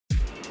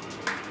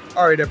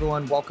All right,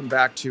 everyone, welcome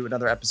back to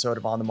another episode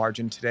of On the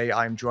Margin. Today,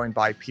 I'm joined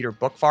by Peter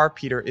Bookvar.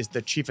 Peter is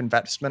the Chief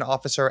Investment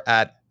Officer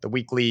at the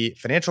Weekly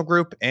Financial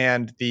Group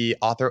and the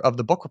author of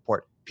the book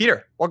report.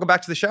 Peter, welcome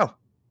back to the show.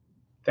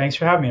 Thanks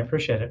for having me. I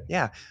appreciate it.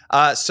 Yeah.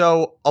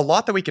 So a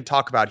lot that we could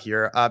talk about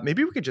here.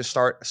 Maybe we could just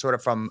start sort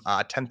of from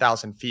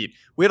 10,000 feet.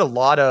 We had a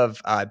lot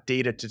of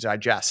data to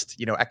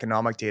digest,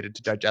 economic data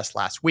to digest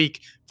last week,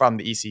 from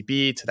the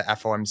ECB to the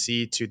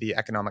FOMC to the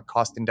Economic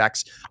Cost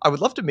Index. I would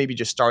love to maybe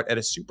just start at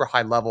a super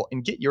high level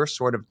and get your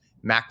sort of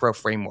macro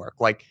framework.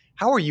 Like,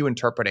 how are you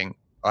interpreting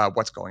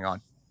what's going on?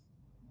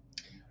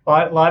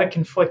 A lot of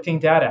conflicting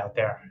data out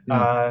there.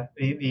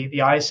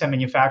 The ISM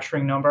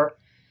manufacturing number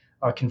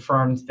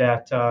confirmed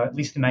that at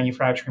least the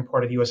manufacturing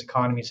part of the U.S.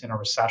 economy is in a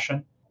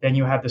recession. Then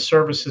you have the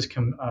services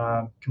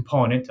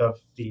component of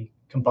the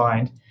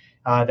combined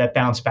that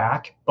bounced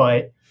back,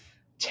 but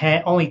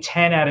only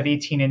 10 out of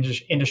 18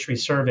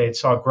 industries surveyed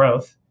saw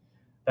growth.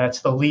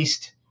 That's the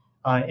least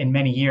in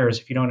many years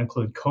if you don't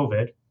include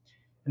COVID.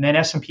 And then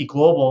S&P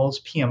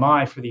Global's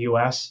PMI for the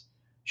U.S.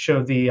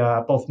 showed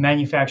the both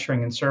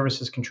manufacturing and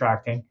services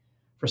contracting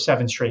for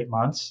 7 straight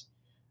months.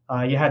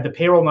 You had the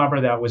payroll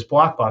number that was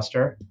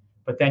blockbuster,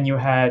 but then you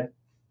had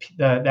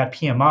that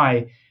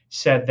PMI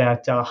said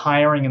that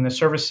hiring in the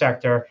service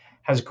sector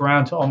has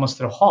ground to almost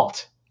at a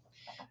halt.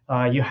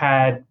 You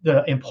had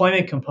the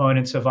employment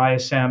components of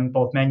ISM,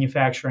 both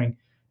manufacturing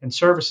and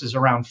services,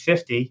 around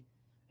 50,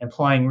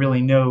 implying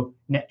really no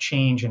net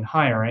change in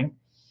hiring.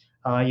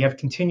 You have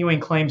continuing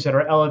claims that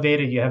are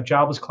elevated. You have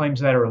jobless claims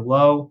that are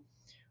low.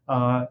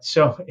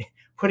 So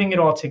putting it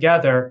all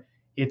together,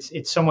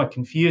 it's somewhat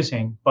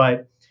confusing.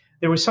 But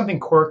there was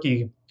something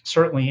quirky,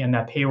 certainly, in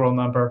that payroll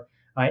number.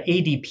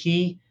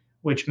 ADP,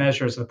 which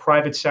measures the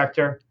private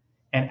sector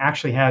and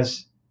actually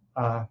has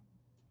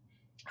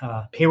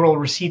payroll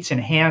receipts in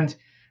hand,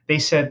 they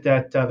said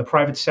that the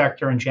private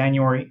sector in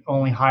January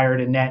only hired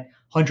a net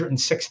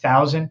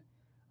 106,000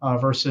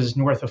 versus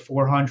north of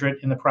 400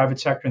 in the private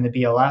sector in the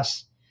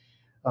BLS.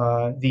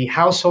 The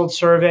household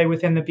survey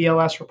within the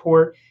BLS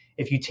report,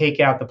 if you take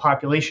out the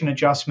population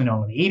adjustment,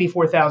 only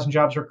 84,000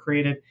 jobs were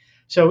created.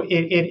 So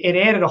it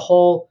added a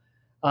whole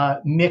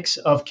mix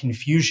of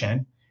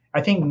confusion. I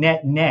think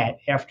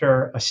net,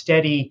 after a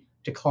steady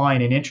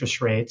decline in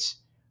interest rates,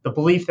 the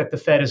belief that the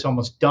Fed is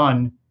almost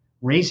done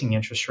raising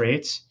interest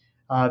rates,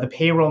 the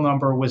payroll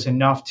number was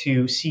enough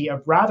to see a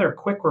rather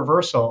quick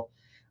reversal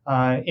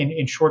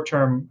in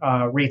short-term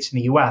rates in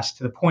the U.S.,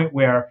 to the point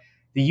where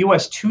the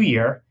U.S.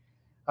 2-year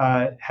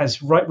has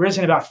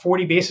risen about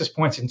 40 basis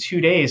points in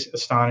 2 days,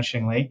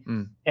 astonishingly,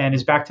 and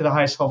is back to the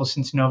highest level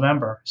since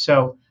November.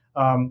 So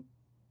a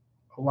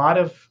lot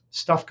of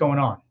stuff going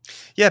on.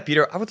 Yeah,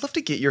 Peter, I would love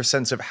to get your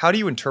sense of how do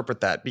you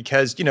interpret that?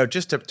 Because,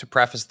 just to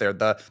preface there,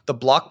 the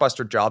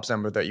blockbuster jobs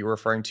number that you were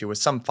referring to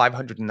was some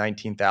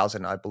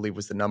 519,000, I believe,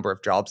 was the number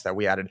of jobs that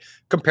we added,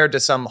 compared to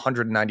some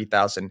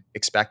 190,000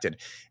 expected.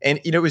 And,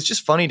 it was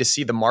just funny to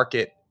see the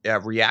market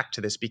react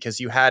to this, because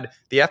you had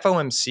the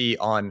FOMC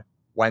on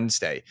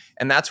Wednesday,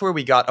 and that's where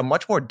we got a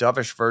much more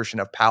dovish version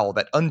of Powell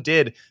that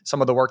undid some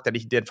of the work that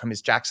he did from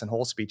his Jackson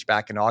Hole speech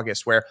back in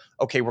August, where,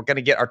 okay, we're going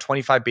to get our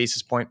 25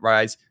 basis point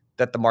rise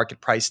that the market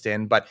priced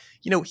in. But,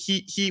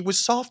 he was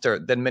softer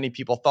than many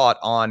people thought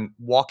on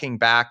walking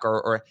back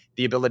or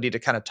the ability to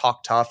kind of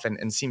talk tough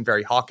and seem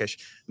very hawkish.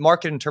 The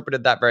market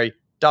interpreted that very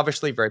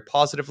dovishly, very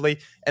positively.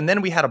 And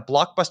then we had a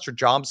blockbuster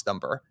jobs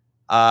number.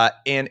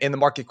 And the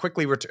market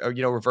quickly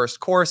reversed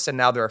course. And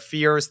now there are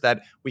fears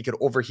that we could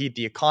overheat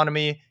the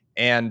economy.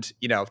 And,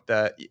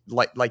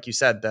 like you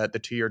said, the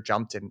 2-year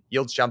jumped and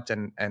yields jumped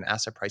and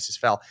asset prices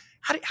fell.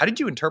 How did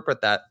you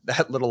interpret that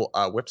little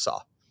whipsaw?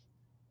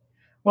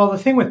 Well, the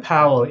thing with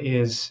Powell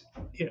is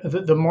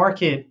the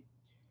market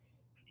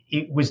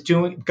was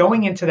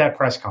going into that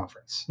press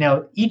conference.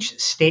 Now, each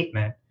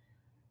statement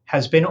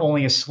has been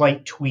only a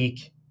slight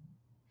tweak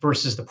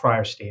versus the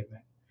prior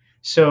statement.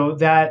 So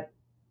that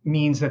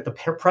means that the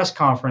press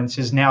conference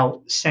is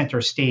now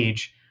center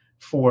stage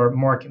for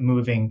market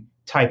moving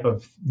type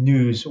of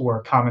news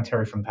or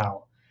commentary from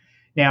Powell.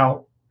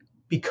 Now,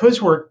 because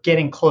we're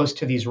getting close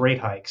to these rate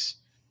hikes,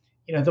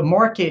 the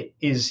market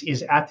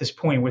is at this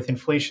point, with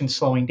inflation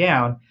slowing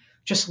down,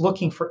 just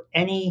looking for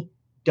any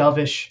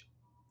dovish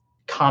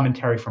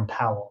commentary from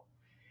Powell.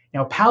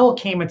 Now, Powell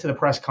came into the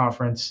press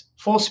conference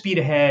full speed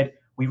ahead.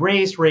 We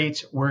raised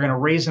rates. We're going to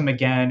raise them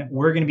again.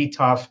 We're going to be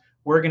tough.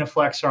 We're going to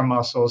flex our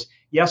muscles.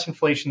 Yes,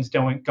 inflation's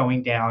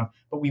going down,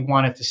 but we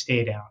want it to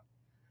stay down.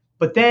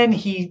 But then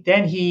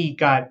he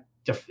got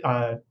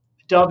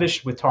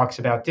dovish with talks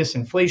about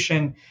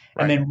disinflation,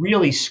 and then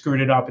really screwed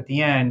it up at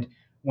the end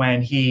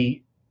when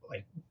he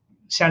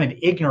sounded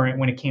ignorant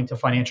when it came to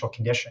financial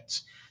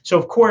conditions. So,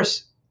 of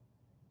course,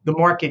 the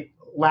market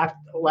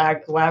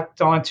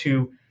lacked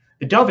onto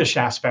the dovish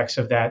aspects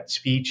of that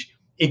speech,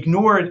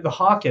 ignored the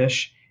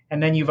hawkish,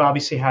 and then you've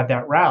obviously had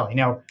that rally.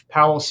 Now,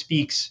 Powell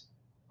speaks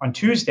on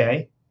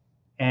Tuesday,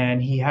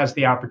 and he has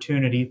the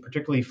opportunity,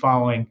 particularly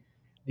following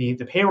the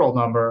payroll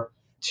number,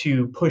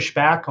 to push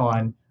back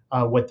on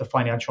what the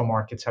financial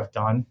markets have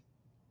done.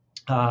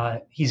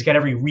 He's got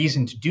every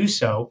reason to do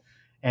so.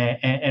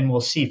 and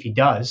we'll see if he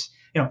does.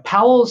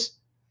 Powell's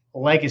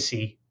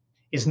legacy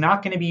is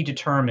not going to be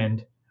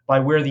determined by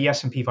where the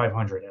S&P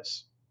 500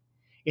 is.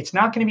 It's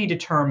not going to be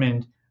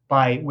determined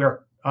by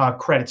where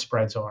credit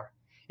spreads are.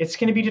 It's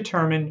going to be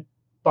determined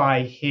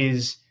by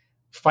his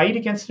fight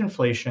against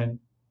inflation,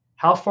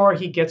 how far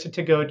he gets it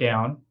to go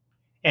down,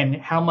 and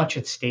how much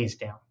it stays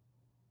down.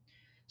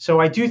 So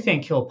I do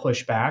think he'll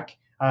push back.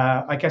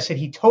 Like I said,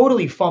 he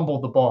totally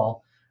fumbled the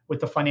ball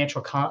with the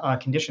financial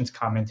conditions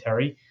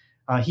commentary.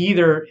 He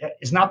either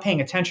is not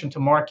paying attention to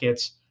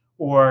markets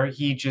or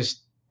he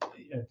just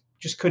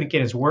couldn't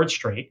get his words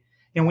straight.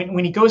 And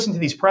when he goes into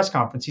these press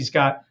conferences, he's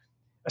got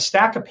a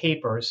stack of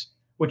papers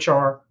which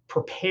are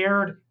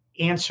prepared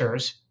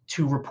answers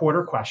to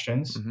reporter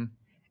questions, Mm-hmm.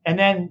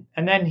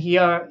 and then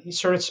he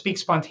sort of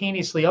speaks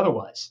spontaneously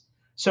otherwise.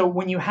 So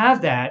when you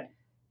have that,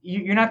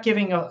 you're not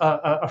giving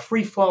a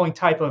free flowing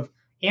type of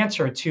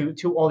answer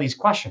to all these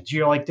questions.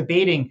 You're like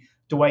debating: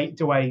 do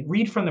I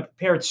read from the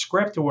prepared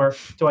script or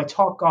do I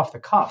talk off the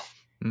cuff?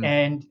 Mm.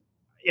 And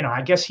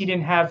I guess he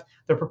didn't have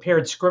the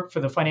prepared script for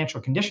the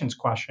financial conditions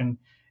question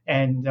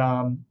and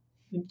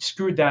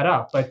screwed that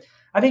up. But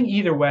I think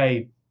either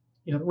way,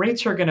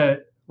 rates are going to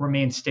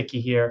remain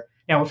sticky here.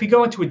 Now, if we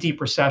go into a deep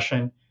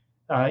recession,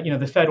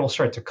 the Fed will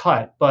start to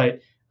cut,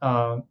 but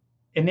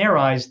in their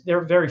eyes,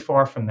 they're very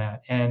far from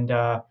that. And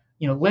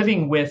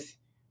living with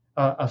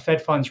a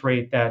Fed funds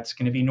rate that's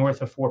going to be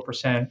north of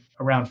 4%,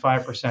 around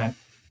 5%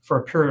 for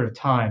a period of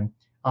time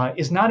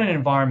is not an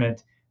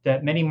environment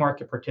that many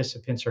market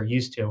participants are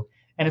used to.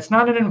 And it's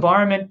not an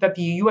environment that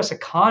the U.S.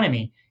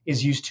 economy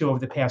is used to over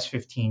the past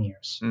 15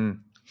 years. Mm.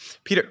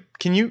 Peter,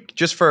 can you,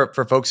 just for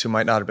folks who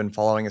might not have been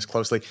following us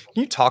closely, can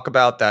you talk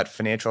about that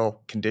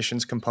financial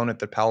conditions component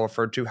that Powell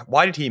referred to?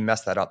 Why did he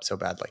mess that up so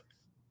badly?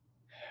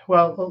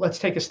 Well, let's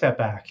take a step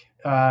back.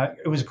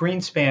 It was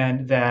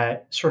Greenspan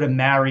that sort of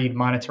married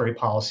monetary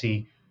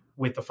policy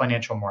with the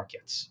financial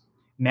markets,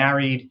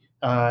 married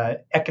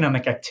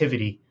economic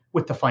activity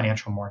with the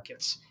financial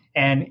markets,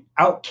 and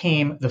out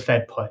came the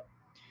Fed put.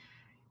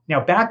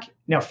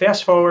 Now,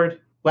 fast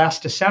forward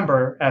last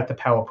December at the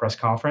Powell press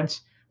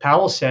conference,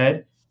 Powell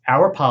said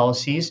our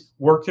policies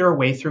work their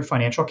way through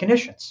financial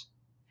conditions,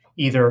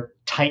 either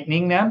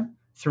tightening them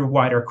through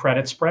wider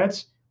credit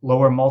spreads,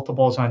 lower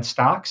multiples on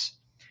stocks,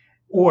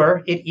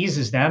 or it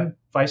eases them,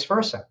 vice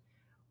versa.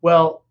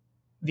 Well,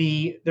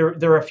 there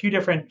are a few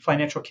different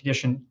financial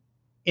condition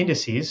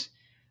indices.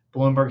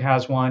 Bloomberg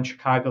has one,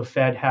 Chicago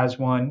Fed has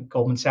one,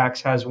 Goldman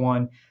Sachs has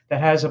one that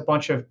has a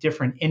bunch of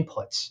different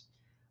inputs,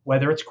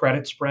 whether it's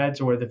credit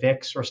spreads or the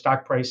VIX or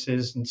stock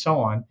prices and so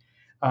on.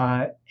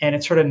 And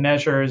it sort of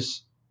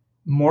measures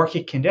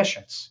market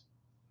conditions,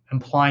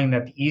 implying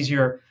that the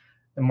easier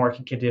the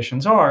market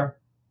conditions are,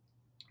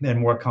 then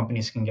more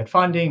companies can get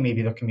funding.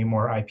 Maybe there can be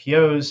more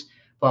IPOs,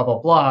 blah, blah,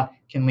 blah,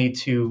 can lead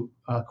to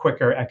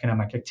quicker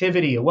economic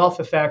activity, a wealth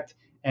effect,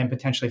 and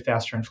potentially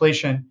faster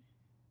inflation,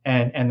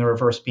 and the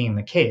reverse being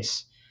the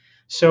case.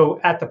 So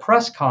at the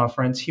press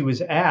conference, he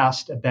was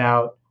asked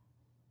about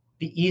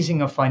the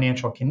easing of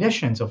financial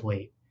conditions of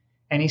late.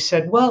 And he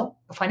said, well,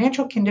 the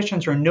financial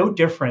conditions are no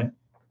different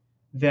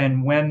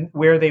than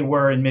where they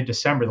were in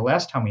mid-December, the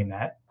last time we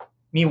met.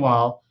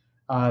 Meanwhile,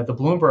 the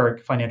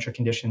Bloomberg Financial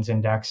Conditions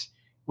Index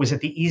was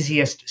at the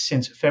easiest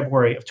since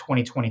February of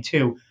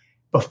 2022,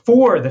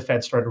 before the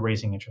Fed started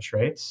raising interest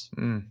rates.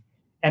 Mm.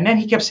 And then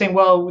he kept saying,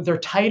 well, they're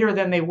tighter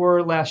than they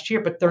were last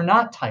year, but they're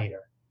not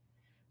tighter.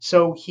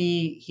 So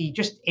he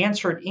just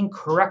answered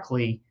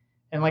incorrectly.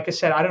 And like I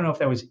said, I don't know if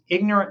that was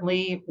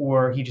ignorantly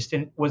or he just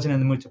wasn't in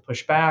the mood to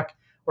push back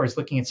or he's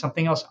looking at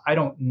something else. I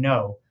don't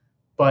know.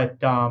 But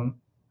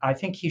I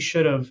think he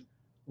should have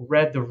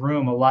read the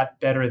room a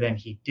lot better than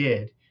he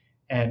did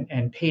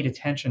and paid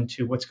attention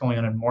to what's going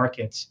on in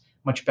markets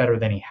much better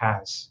than he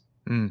has.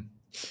 Mm.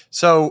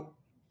 So,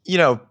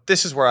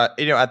 this is where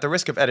at the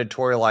risk of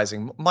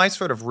editorializing, my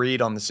sort of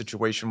read on the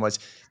situation was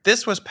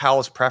this was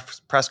Powell's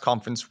press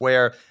conference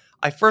where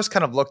I first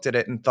kind of looked at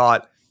it and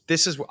thought,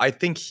 I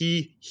think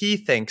he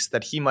thinks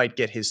that he might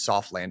get his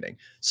soft landing.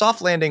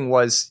 Soft landing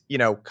was,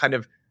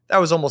 that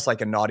was almost like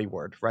a naughty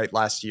word, right?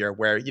 Last year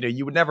where,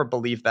 you would never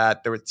believe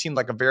that. It seemed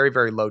like a very,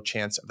 very low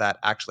chance of that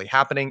actually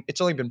happening. It's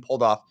only been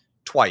pulled off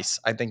twice,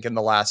 I think, in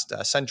the last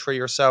century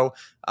or so,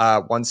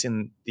 once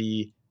in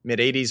the mid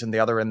 80s and the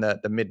other in the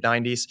mid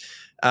 90s.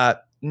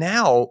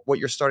 Now, what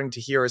you're starting to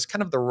hear is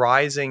kind of the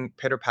rising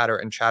pitter patter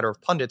and chatter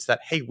of pundits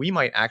that, hey, we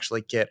might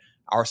actually get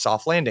our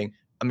soft landing.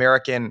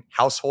 American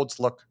households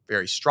look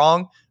very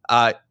strong.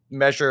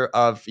 Measure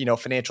of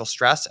financial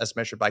stress as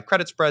measured by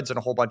credit spreads and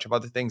a whole bunch of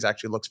other things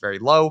actually looks very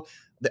low.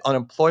 The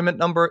unemployment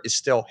number is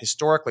still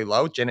historically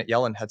low. Janet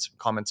Yellen had some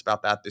comments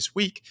about that this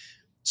week.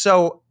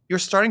 So you're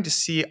starting to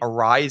see a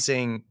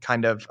rising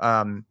kind of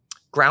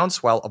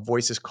groundswell of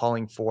voices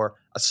calling for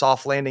a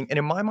soft landing. And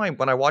in my mind,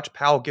 when I watched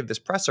Powell give this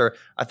presser,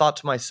 I thought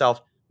to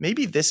myself,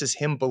 maybe this is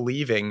him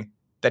believing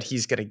that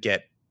he's going to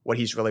get what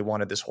he's really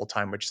wanted this whole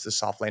time, which is the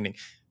soft landing.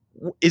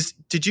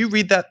 Did you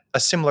read that a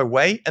similar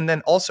way? And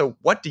then also,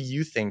 what do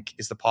you think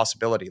is the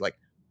possibility? Like,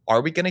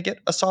 are we going to get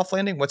a soft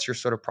landing? What's your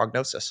sort of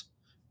prognosis?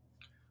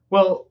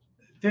 Well,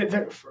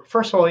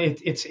 first of all,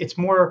 it's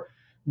more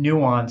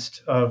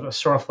nuanced of a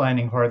soft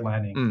landing, hard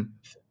landing,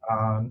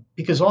 Mm,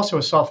 because also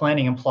a soft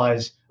landing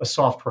implies a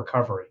soft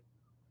recovery.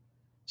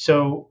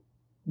 So,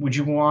 would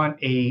you want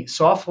a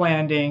soft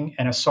landing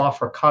and a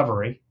soft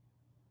recovery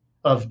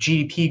of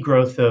GDP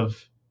growth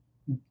of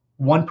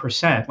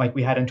 1%, like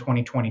we had in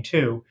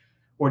 2022,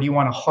 or do you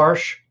want a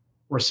harsh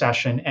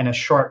recession and a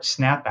sharp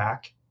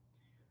snapback,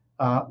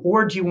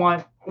 or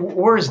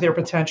is there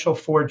potential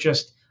for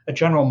just a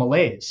general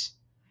malaise?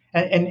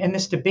 And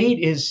this debate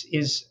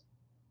is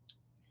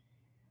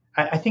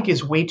I think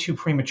is way too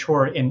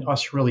premature in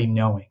us really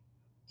knowing.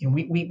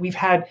 We've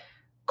had,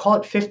 call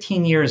it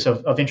 15 years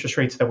of interest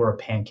rates that were a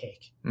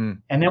pancake,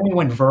 mm, and then we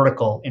went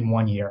vertical in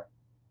 1 year.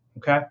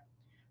 Okay,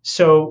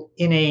 so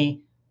in a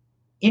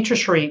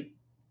interest rate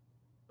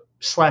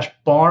slash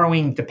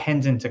borrowing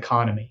dependent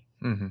economy,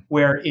 hmm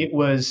where it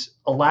was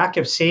a lack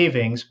of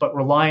savings but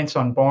reliance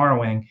on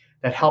borrowing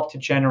that helped to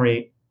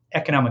generate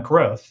economic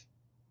growth.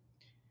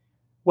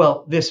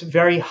 Well, I was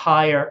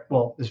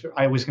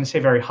going to say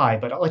very high,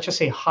 but let's just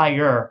say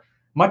higher,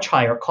 much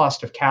higher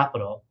cost of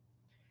capital.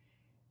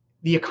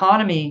 The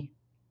economy,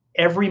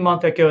 every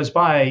month that goes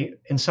by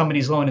and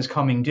somebody's loan is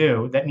coming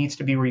due that needs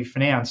to be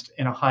refinanced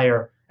at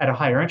a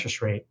higher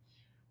interest rate,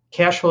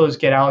 cash flows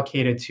get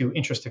allocated to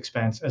interest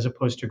expense as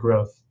opposed to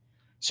growth.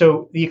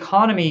 So the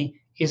economy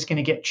is going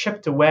to get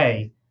chipped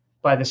away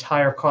by this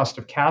higher cost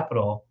of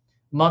capital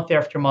month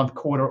after month,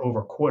 quarter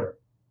over quarter.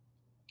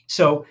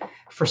 So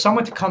for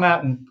someone to come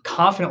out and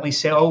confidently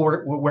say, "Oh,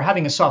 we're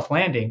having a soft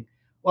landing,"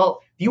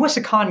 well, the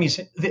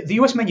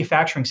U.S.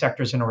 manufacturing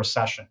sector is in a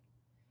recession.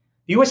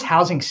 The U.S.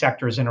 housing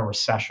sector is in a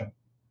recession.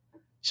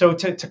 So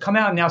to come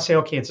out and now say,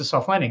 "Okay, it's a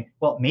soft landing,"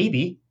 well,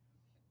 maybe,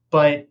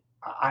 but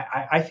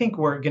I think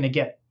we're going to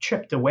get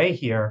chipped away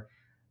here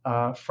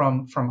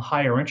from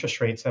higher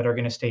interest rates that are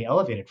going to stay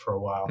elevated for a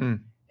while.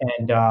 mm.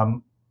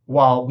 And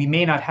while we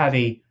may not have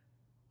a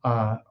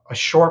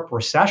sharp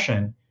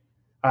recession,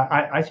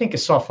 I think a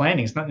soft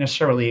landing is not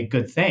necessarily a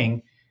good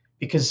thing,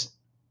 because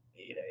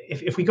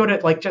if we go to,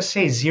 like, just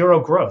say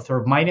zero growth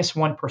or minus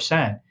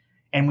 1%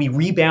 and we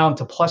rebound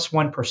to plus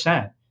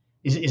 1%,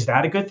 is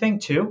that a good thing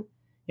too?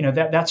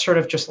 That's sort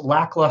of just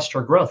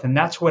lackluster growth. And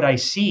that's what I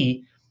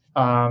see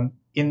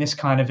in this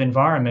kind of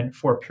environment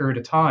for a period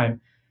of time,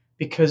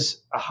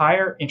 because a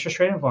higher interest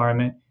rate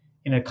environment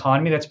in an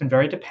economy that's been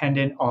very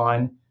dependent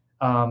on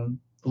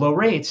low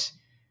rates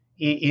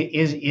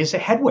is a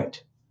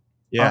headwind.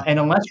 Yeah. And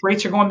unless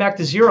rates are going back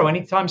to zero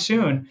anytime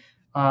soon,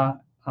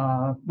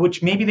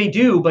 which maybe they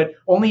do, but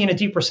only in a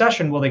deep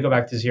recession will they go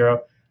back to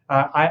zero.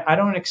 I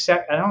don't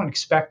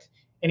expect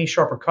any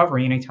sharp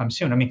recovery anytime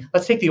soon. I mean,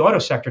 let's take the auto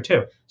sector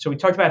too. So we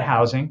talked about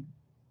housing;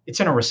 it's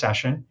in a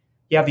recession.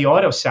 You have the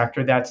auto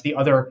sector, that's the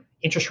other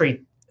interest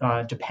rate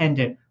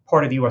dependent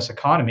part of the U.S.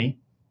 economy.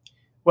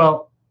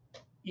 Well,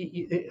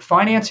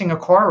 financing a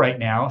car right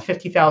now, a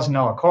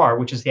 $50,000 car,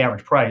 which is the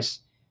average price,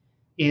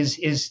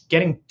 is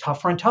getting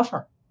tougher and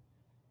tougher.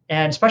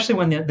 And especially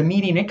when the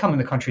median income in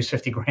the country is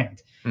 50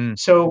 grand. Mm.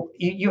 So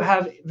you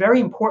have very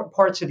important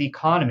parts of the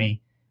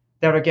economy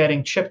that are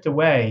getting chipped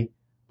away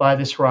by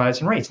this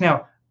rise in rates.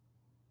 Now,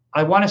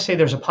 I want to say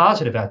there's a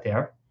positive out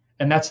there,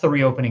 and that's the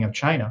reopening of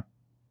China.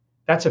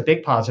 That's a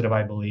big positive,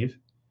 I believe.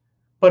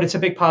 But it's a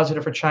big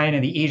positive for China,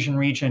 the Asian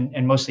region,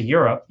 and mostly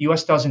Europe. The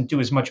U.S. doesn't do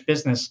as much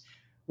business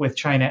with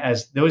China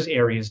as those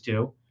areas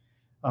do.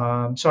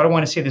 So I don't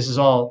want to say this is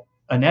all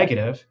a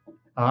negative.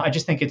 I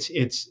just think it's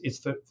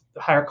the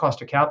higher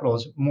cost of capital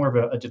is more of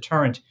a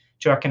deterrent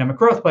to economic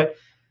growth. But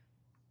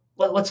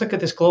let's look at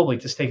this globally.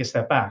 Just take a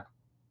step back.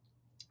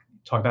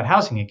 Talk about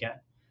housing again.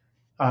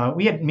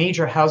 We had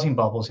major housing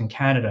bubbles in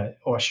Canada,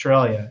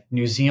 Australia,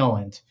 New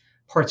Zealand,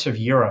 parts of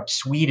Europe,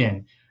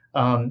 Sweden.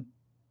 A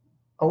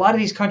lot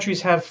of these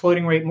countries have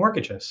floating rate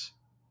mortgages.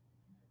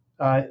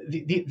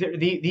 The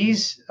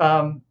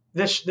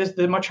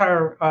much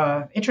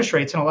higher interest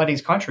rates in a lot of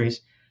these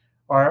countries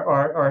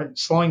are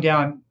slowing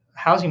down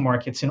housing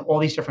markets in all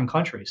these different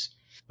countries.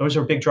 Those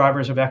are big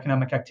drivers of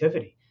economic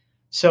activity.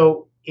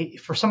 So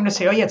for someone to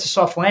say, "Oh yeah, it's a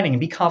soft landing,"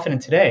 and be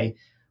confident today,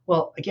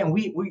 well, again,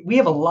 we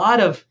have a lot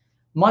of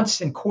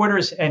months and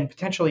quarters and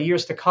potentially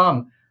years to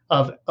come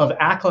of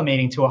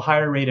acclimating to a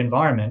higher rate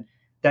environment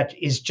that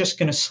is just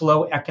going to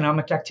slow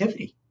economic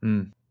activity.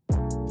 Mm.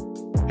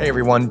 Hey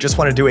everyone, just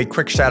want to do a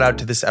quick shout out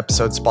to this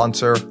episode's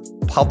sponsor,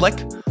 Public.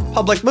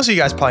 Public, most of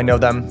you guys probably know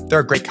them. They're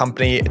a great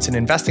company. It's an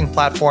investing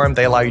platform.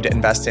 They allow you to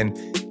invest in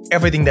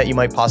everything that you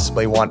might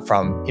possibly want,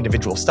 from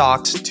individual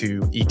stocks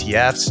to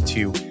ETFs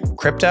to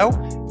crypto.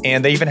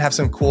 And they even have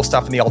some cool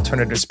stuff in the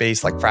alternative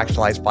space, like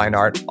fractionalized fine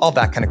art, all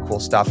that kind of cool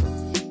stuff.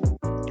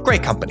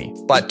 Great company.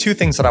 But two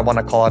things that I want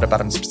to call out about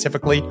them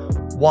specifically.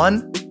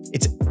 One,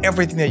 it's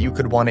everything that you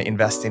could want to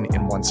invest in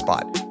one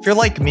spot. If you're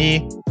like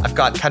me, I've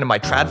got kind of my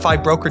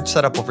TradFi brokerage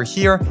set up over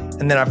here,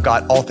 and then I've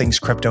got all things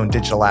crypto and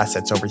digital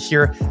assets over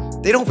here.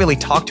 They don't really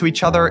talk to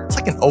each other. It's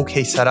like an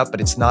okay setup, but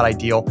it's not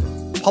ideal.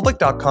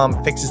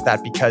 Public.com fixes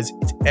that because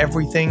it's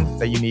everything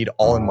that you need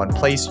all in one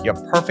place. You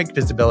have perfect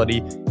visibility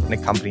in a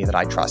company that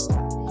I trust.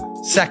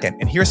 Second,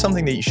 and here's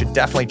something that you should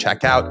definitely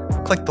check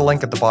out, click the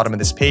link at the bottom of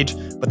this page,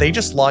 but they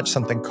just launched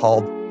something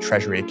called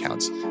Treasury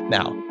accounts.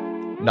 Now,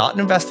 not an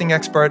investing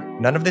expert,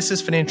 none of this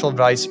is financial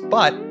advice,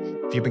 but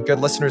if you've been good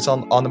listeners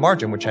on the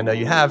margin, which I know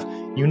you have,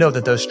 you know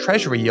that those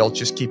Treasury yields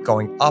just keep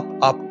going up,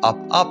 up, up,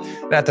 up.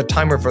 And at the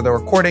time of the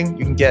recording,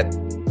 you can get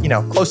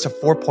close to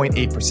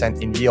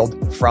 4.8% in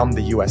yield from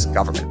the US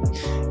government.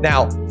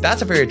 Now,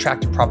 that's a very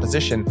attractive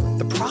proposition.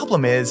 The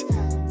problem is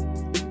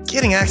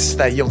getting access to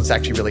that yield is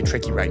actually really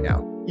tricky right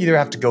now. You either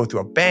have to go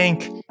through a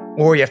bank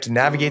or you have to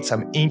navigate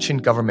some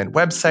ancient government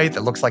website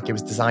that looks like it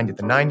was designed in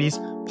the 90s.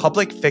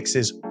 Public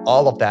fixes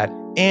all of that,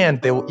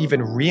 and they will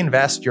even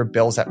reinvest your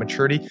bills at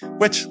maturity,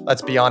 which,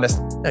 let's be honest,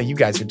 you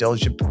guys are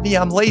diligent, but me,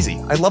 I'm lazy.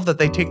 I love that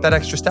they take that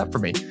extra step for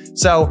me.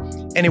 So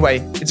anyway,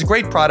 it's a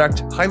great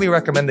product. Highly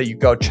recommend that you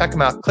go check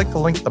them out. Click the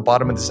link at the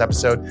bottom of this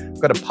episode.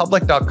 Go to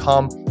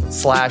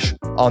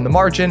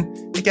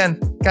public.com/onthemargin. Again,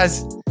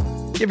 guys,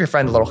 give your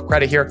friend a little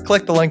credit here.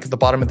 Click the link at the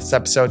bottom of this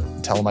episode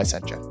and tell them I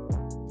sent you.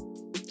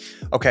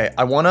 Okay,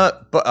 I want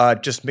to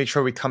just make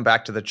sure we come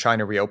back to the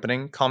China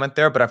reopening comment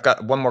there, but I've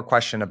got one more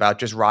question about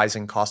just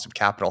rising cost of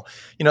capital.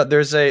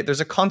 There's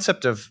a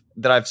concept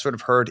that I've sort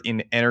of heard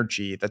in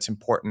energy that's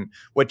important,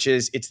 which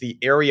is it's the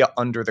area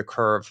under the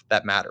curve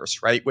that matters,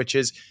 right? Which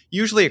is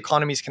usually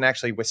economies can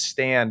actually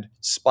withstand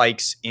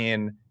spikes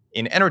in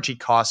energy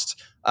costs,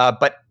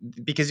 but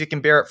because you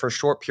can bear it for a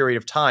short period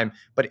of time.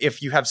 But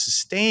if you have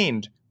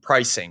sustained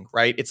pricing,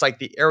 right? It's like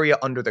the area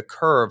under the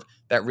curve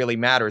that really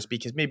matters,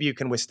 because maybe you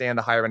can withstand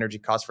the higher energy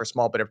costs for a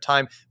small bit of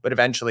time, but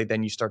eventually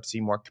then you start to see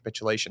more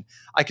capitulation.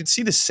 I could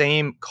see the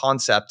same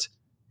concept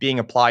being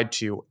applied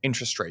to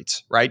interest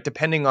rates, right?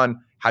 Depending on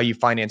how you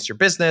finance your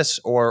business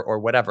or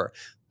whatever.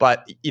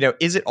 But,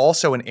 is it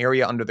also an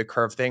area under the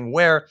curve thing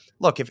where,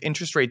 look, if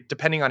interest rate,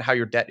 depending on how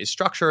your debt is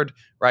structured,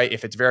 right?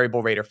 If it's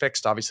variable rate or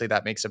fixed, obviously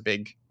that makes a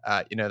big,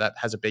 that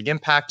has a big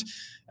impact.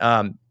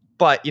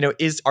 But,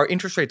 are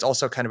interest rates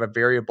also kind of a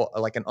variable,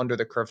 like an under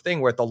the curve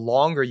thing where the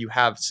longer you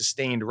have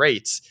sustained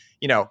rates,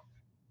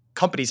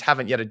 companies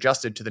haven't yet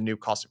adjusted to the new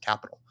cost of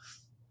capital?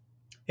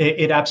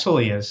 It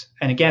absolutely is.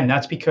 And again,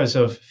 that's because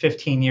of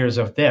 15 years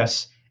of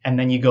this, and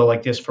then you go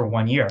like this for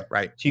 1 year.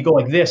 Right. So you go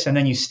like this, and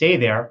then you stay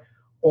there.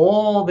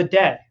 All the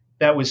debt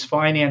that was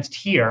financed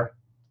here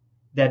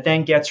that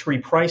then gets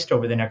repriced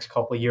over the next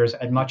couple of years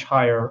at much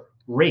higher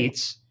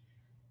rates,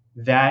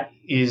 that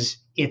is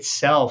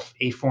itself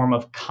a form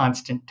of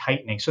constant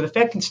tightening. So the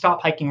Fed can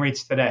stop hiking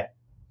rates today,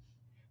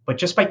 but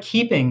just by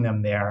keeping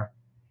them there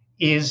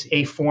is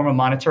a form of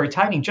monetary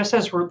tightening, just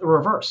as the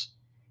reverse.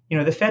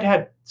 The Fed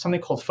had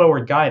something called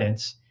forward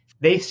guidance.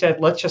 They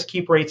said, let's just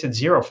keep rates at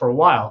zero for a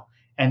while.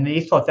 And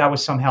they thought that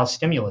was somehow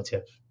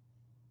stimulative.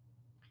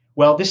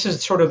 Well, this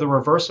is sort of the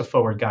reverse of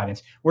forward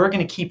guidance. We're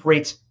going to keep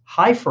rates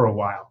high for a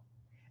while.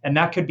 And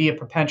that could be a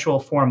perpetual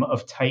form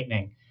of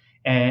tightening.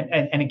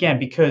 And again,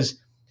 because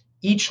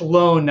each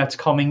loan that's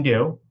coming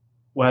due,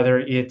 whether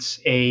it's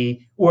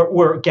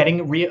or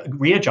getting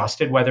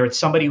readjusted, whether it's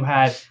somebody who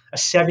had a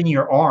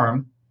 7-year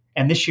ARM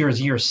and this year is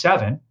year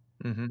 7,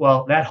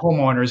 well, that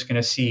homeowner is going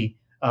to see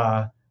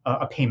a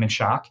payment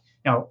shock.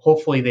 Now,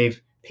 hopefully they've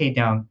paid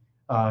down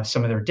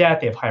some of their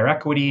debt, they have higher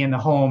equity in the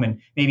home, and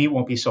maybe it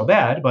won't be so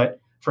bad, but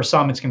for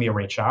some, it's going to be a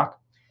rate shock.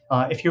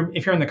 If you're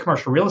in the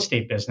commercial real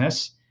estate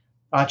business,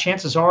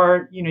 chances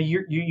are,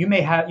 you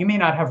may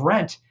not have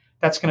rent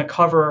that's going to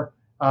cover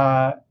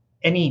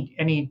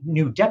any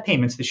new debt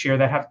payments this year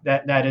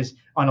that is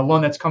on a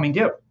loan that's coming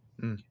due.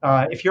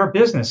 If you're a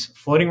business,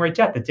 floating rate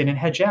debt that didn't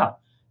hedge out,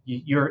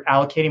 you're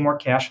allocating more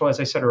cash flow, as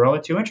I said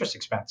earlier, to interest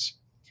expense.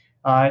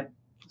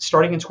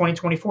 Starting in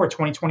 2024,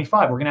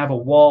 2025, we're going to have a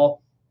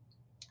wall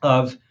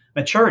of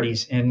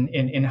maturities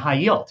in high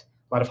yield.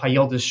 A lot of high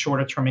yield is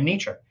shorter term in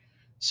nature.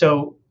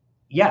 So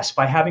yes,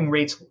 by having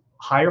rates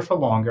higher for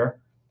longer,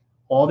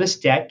 all this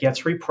debt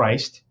gets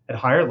repriced at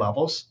higher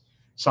levels.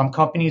 Some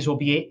companies will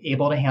be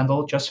able to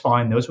handle just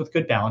fine, those with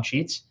good balance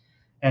sheets.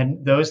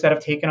 And those that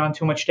have taken on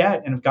too much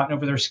debt and have gotten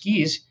over their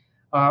skis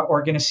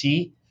are going to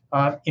see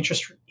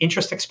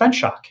interest expense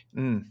shock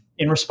in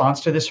response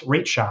to this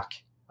rate shock.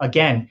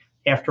 Again,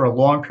 after a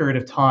long period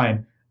of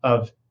time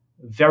of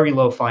very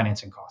low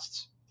financing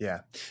costs.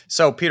 Yeah.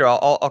 So Peter,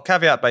 I'll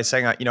caveat by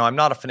saying, I'm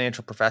not a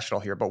financial professional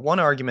here, but one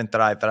argument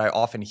that I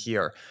often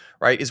hear,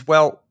 right, is,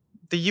 well,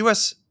 the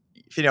U.S.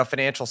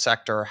 Financial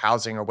sector,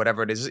 housing or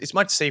whatever it is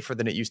much safer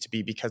than it used to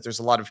be because there's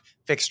a lot of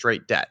fixed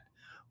rate debt.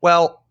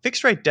 Well,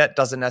 fixed rate debt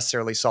doesn't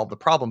necessarily solve the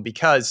problem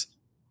because,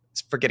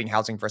 forgetting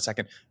housing for a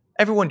second,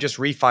 everyone just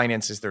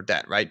refinances their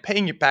debt, right?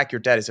 Paying back your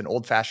debt is an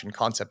old-fashioned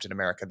concept in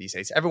America these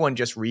days. Everyone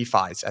just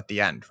refis at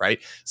the end, right?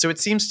 So it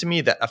seems to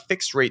me that a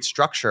fixed rate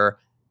structure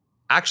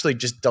actually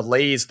just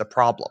delays the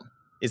problem.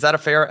 Is that a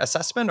fair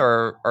assessment,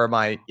 or am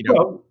I,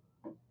 Well,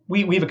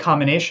 we have a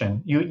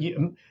combination.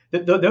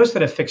 Those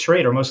that have fixed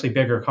rate are mostly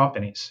bigger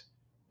companies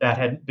that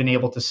had been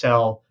able to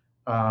sell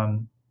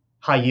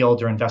high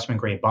yield or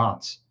investment grade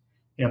bonds.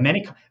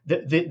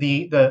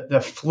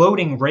 The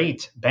floating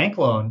rate bank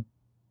loan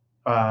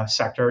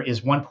sector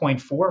is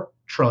 $1.4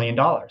 trillion.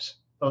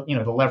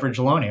 The leverage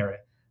loan area.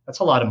 That's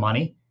a lot of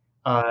money.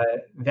 uh,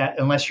 that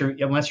unless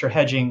you're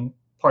hedging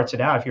parts of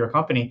it out, if you're a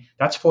company,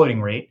 that's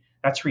floating rate,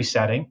 that's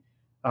resetting.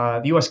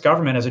 The U.S.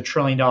 government has $1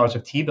 trillion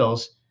of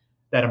T-bills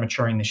that are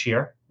maturing this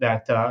year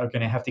that are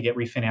going to have to get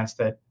refinanced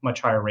at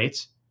much higher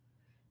rates.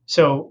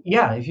 So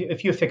yeah,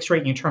 if you have fixed rate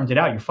and you termed it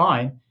out, you're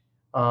fine.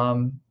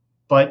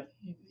 But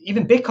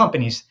even big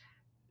companies,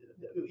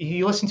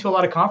 you listen to a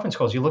lot of conference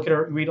calls, you look at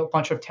or read a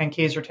bunch of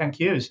 10Ks or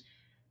 10Qs.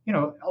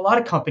 A lot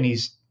of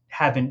companies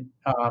haven't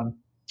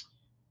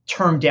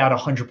termed out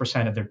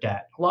 100% of their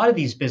debt. A lot of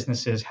these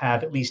businesses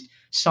have at least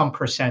some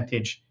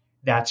percentage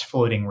that's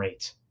floating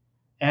rate,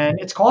 and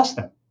it's cost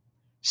them.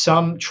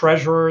 Some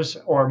treasurers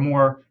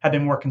have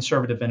been more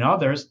conservative than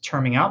others,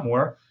 terming out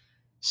more.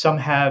 Some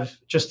have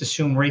just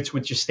assumed rates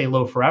would just stay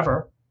low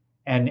forever,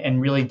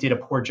 and really did a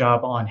poor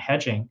job on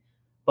hedging.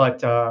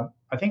 But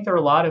I think there's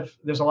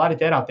a lot of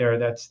debt out there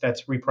that's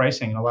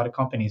repricing, and a lot of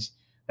companies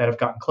that have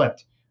gotten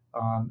clipped.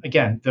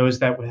 Again, those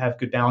that would have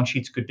good balance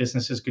sheets, good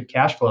businesses, good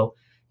cash flow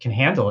can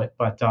handle it,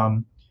 but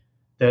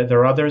there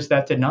are others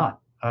that did not.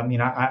 I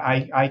mean,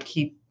 I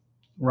keep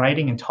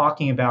writing and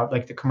talking about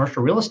like the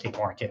commercial real estate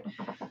market,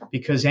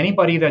 because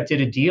anybody that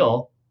did a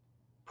deal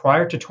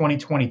prior to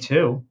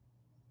 2022,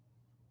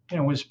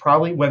 was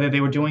probably, whether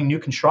they were doing new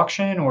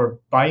construction or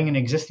buying an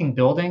existing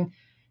building,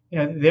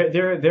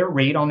 their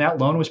rate on that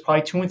loan was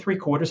probably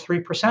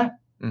 2.75%, 3%.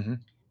 Mm-hmm.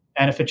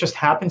 And if it just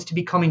happens to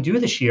be coming due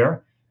this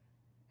year,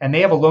 and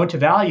they have a loan to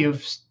value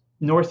of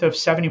north of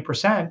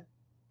 70%,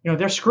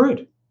 they're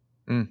screwed.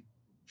 Mm.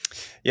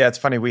 Yeah, it's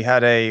funny. We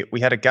had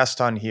a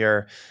guest on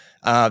here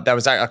that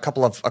was a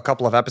couple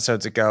of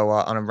episodes ago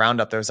on a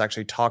roundup that was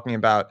actually talking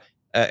about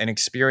an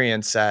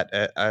experience at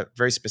a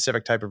very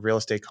specific type of real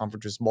estate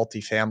conference, was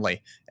multifamily,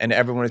 and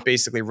everyone was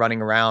basically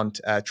running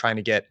around trying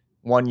to get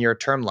 1-year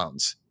term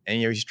loans, and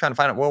he's trying to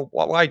find out, well,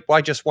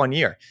 why just 1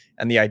 year?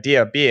 And the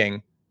idea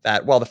being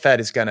that, well, the Fed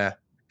is going to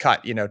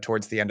cut,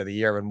 towards the end of the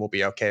year, and we'll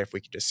be okay if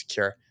we can just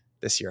secure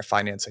this year of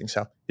financing.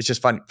 So it's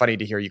just funny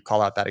to hear you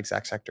call out that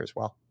exact sector as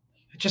well.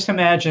 Just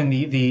imagine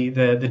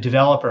the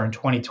developer in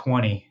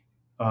 2020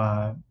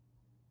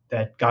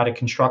 that got a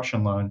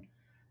construction loan,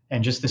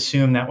 and just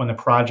assume that when the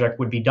project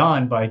would be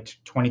done by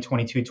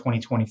 2022,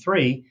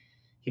 2023,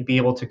 he'd be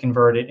able to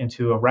convert it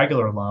into a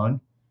regular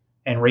loan,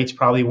 and rates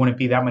probably wouldn't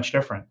be that much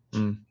different.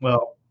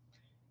 Well,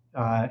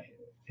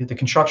 the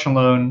construction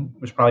loan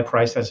was probably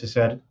priced, as I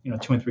said,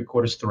 2.75%,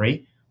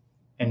 3%,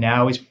 and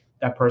now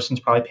that person's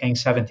probably paying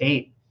 7 to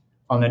 8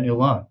 on that new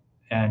loan,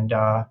 and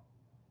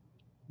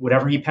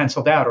whatever he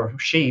penciled out or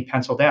she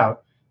penciled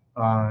out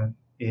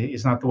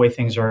is not the way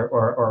things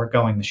are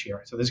going this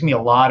year. So there's going to be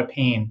a lot of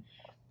pain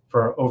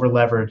for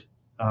over-levered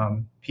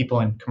people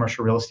in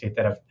commercial real estate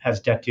that has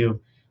debt due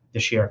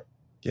this year.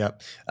 Yeah.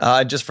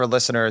 Just for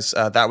listeners,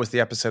 that was the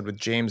episode with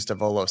James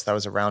Davolos. That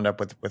was a roundup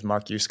with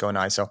Mark Yusko and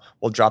I. So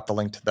we'll drop the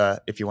link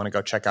to if you want to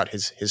go check out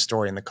his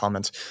story in the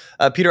comments.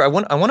 Peter, I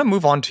want to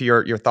move on to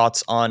your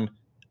thoughts on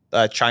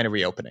China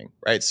reopening,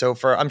 right? So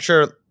I'm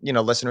sure,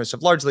 listeners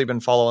have largely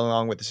been following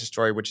along with this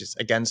story, which is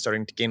again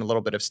starting to gain a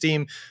little bit of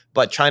steam,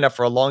 but China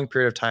for a long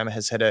period of time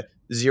has had a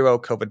zero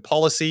COVID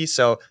policy.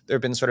 So there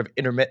have been sort of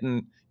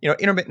intermittent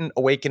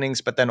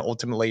awakenings, but then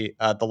ultimately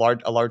a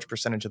large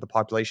percentage of the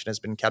population has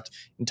been kept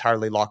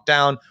entirely locked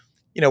down.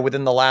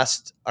 Within the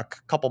last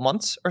couple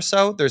months or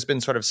so, there's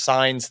been sort of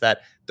signs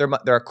that there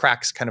are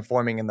cracks kind of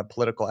forming in the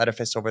political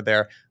edifice over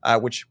there,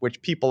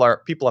 which people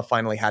have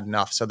finally had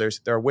enough. So there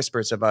are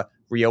whispers of a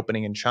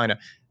reopening in China.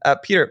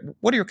 Peter,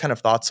 what are your kind of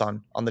thoughts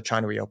on the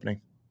China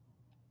reopening?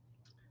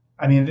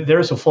 I mean,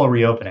 there's a full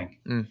reopening.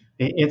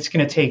 It's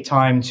going to take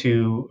time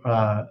to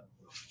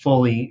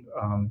fully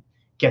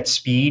get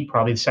speed.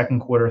 Probably the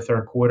second quarter,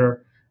 third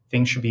quarter,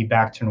 things should be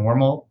back to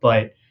normal.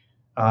 But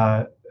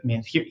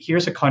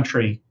here's a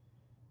country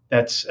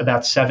that's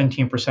about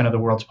 17% of the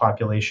world's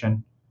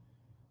population,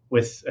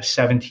 with a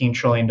 $17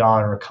 trillion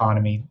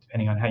economy,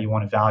 depending on how you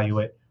want to value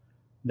it,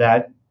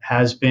 that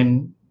has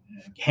been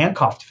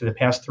handcuffed for the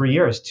past 3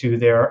 years to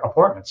their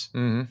apartments.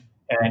 Mm-hmm.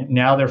 And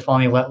now they're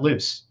finally let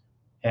loose.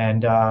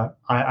 And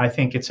I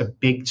think it's a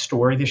big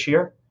story this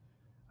year.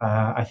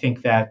 I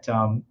think that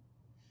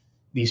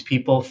these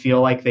people feel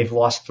like they've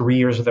lost 3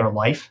 years of their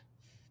life,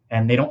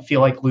 and they don't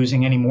feel like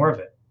losing any more of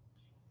it.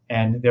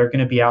 And they're going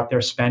to be out there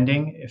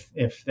spending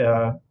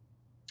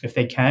if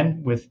they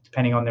can,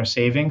 depending on their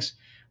savings,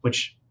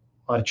 which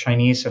a lot of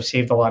Chinese have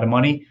saved a lot of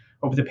money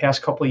over the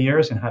past couple of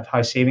years and have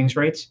high savings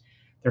rates.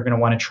 They're going to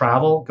want to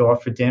travel, go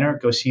out for dinner,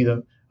 go see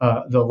the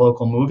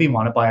local movie,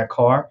 want to buy a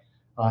car.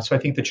 So I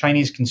think the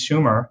Chinese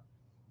consumer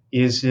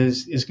is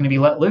going to be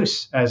let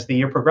loose as the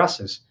year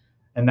progresses.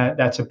 And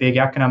that's a big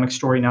economic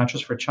story, not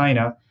just for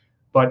China,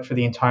 but for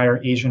the entire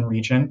Asian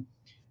region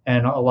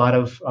and a lot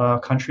of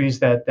countries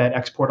that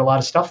export a lot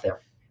of stuff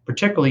there,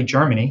 particularly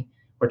Germany,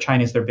 where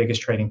China is their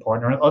biggest trading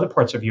partner, and other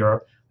parts of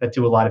Europe that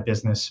do a lot of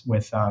business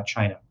with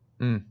China.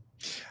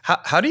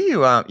 How do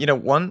you,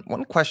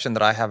 one question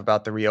that I have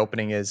about the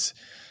reopening is,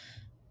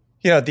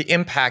 the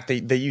impact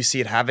that you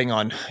see it having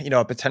on,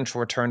 a potential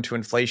return to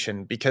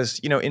inflation, because,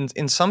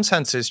 in some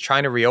senses,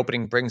 China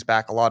reopening brings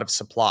back a lot of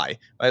supply,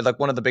 right? Like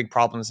one of the big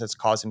problems that's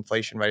caused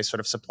inflation, right, is sort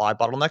of supply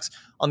bottlenecks.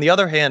 On the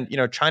other hand,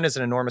 China is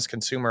an enormous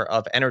consumer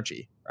of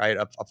energy, right,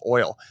 of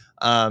oil.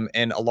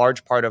 And a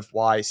large part of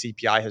why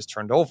CPI has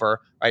turned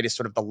over, right, is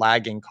sort of the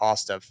lagging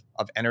cost of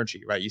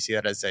energy, right? You see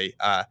that as a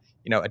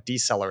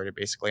decelerator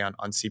basically on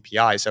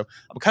CPI. So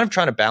I'm kind of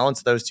trying to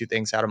balance those two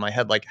things out of my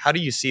head. Like, how do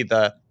you see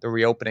the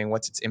reopening?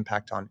 What's its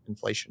impact on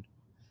inflation?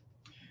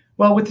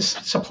 Well, with the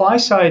supply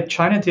side,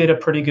 China did a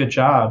pretty good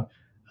job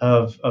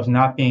of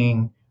not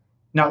letting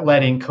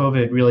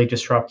COVID really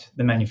disrupt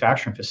the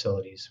manufacturing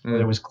facilities, where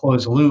there was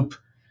closed loop,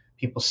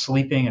 people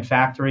sleeping in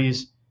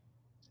factories.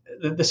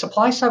 The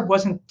supply side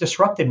wasn't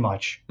disrupted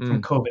much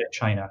from COVID in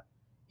China.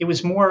 It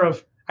was more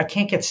of, I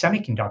can't get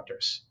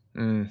semiconductors.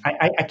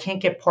 I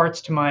can't get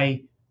parts to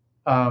my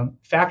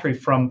factory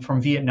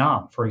from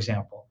Vietnam, for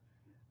example.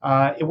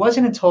 It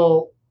wasn't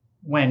until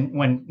when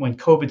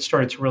COVID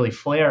started to really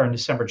flare in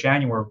December,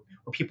 January,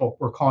 where people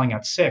were calling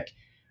out sick,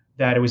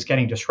 that it was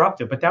getting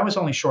disruptive. But that was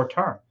only short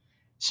term.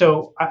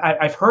 So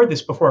I've heard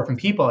this before from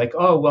people like,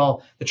 oh,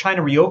 well, the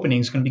China reopening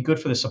is going to be good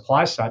for the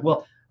supply side.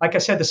 Well, like I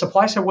said, the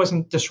supply side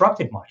wasn't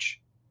disrupted much.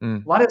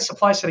 A lot of the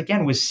supply side,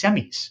 again, was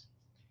semis,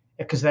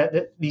 because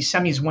these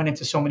semis went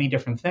into so many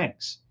different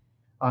things.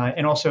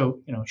 And also,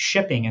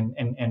 shipping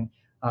and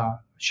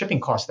shipping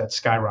costs that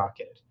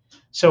skyrocketed.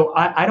 So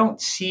I don't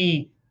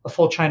see a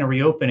full China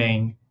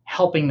reopening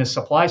helping the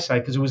supply side,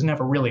 because it was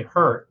never really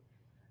hurt.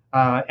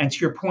 And to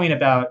your point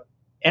about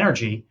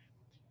energy,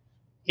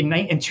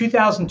 in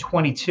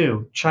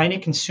 2022, China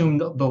consumed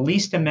the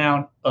least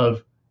amount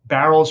of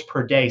barrels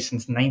per day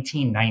since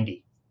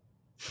 1990.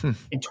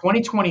 In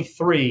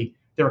 2023,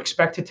 they're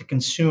expected to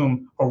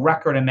consume a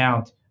record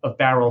amount of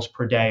barrels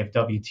per day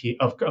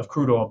of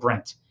crude oil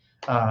Brent,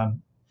 or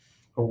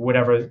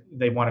whatever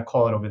they want to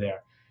call it over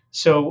there.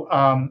 So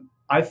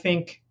I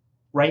think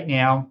right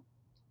now,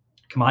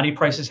 commodity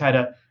prices had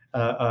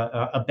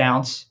a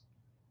bounce.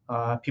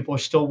 People are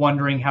still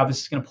wondering how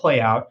this is going to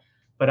play out.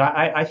 But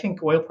I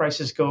think oil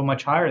prices go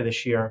much higher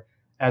this year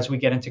as we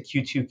get into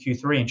Q2,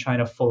 Q3, and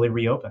China fully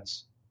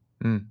reopens.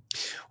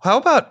 How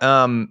about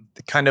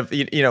kind of,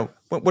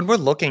 when we're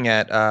looking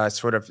at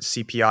sort of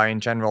CPI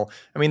in general,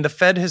 I mean, the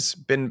Fed has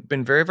been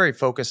very, very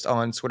focused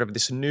on sort of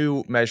this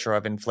new measure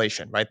of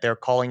inflation, right? They're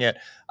calling it,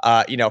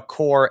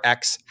 core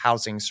X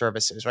housing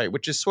services, right?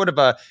 Which is sort of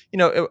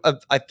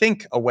I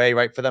think a way,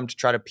 right, for them to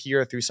try to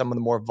peer through some of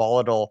the more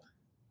volatile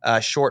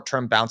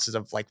short-term bounces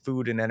of like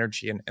food and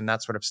energy and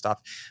that sort of stuff.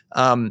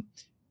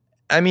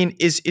 I mean,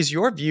 is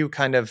your view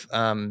kind of,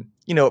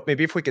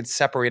 maybe if we could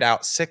separate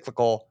out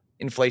cyclical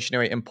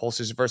inflationary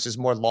impulses versus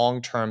more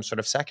long-term sort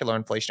of secular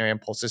inflationary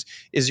impulses,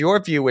 is your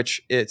view, which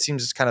it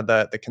seems is kind of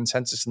the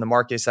consensus in the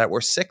market, is that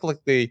we're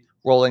cyclically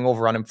rolling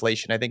over on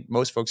inflation? I think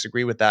most folks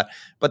agree with that.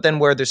 But then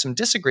where there's some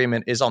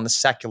disagreement is on the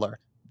secular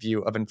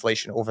view of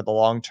inflation over the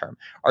long term.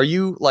 Are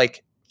you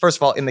like, first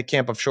of all, in the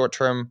camp of short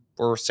term,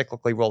 we're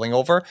cyclically rolling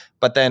over,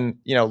 but then,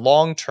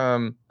 long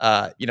term,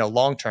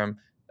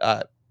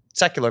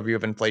 secular view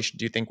of inflation,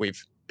 do you think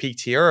we've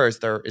peaked here, or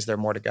is there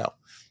more to go?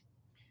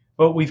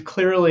 Well, we've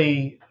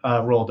clearly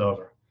rolled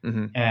over.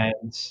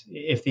 And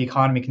if the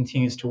economy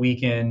continues to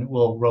weaken,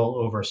 we'll roll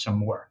over some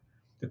more.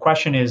 The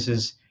question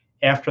is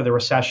after the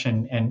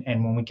recession and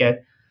when we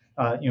get,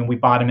 we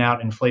bottom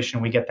out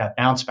inflation, we get that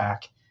bounce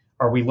back,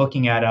 are we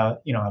looking at a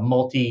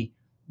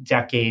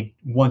multi-decade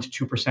 1%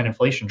 to 2%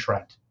 inflation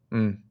trend?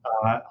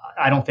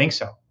 I don't think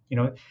so.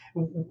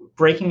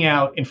 Breaking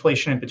out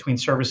inflation in between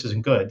services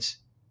and goods,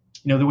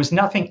 there was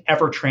nothing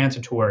ever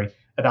transitory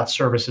about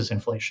services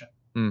inflation.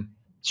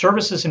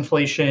 Services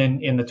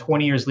inflation in the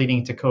 20 years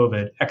leading to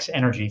COVID, ex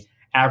energy,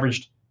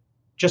 averaged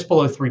just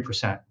below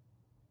 3%.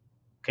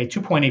 Okay,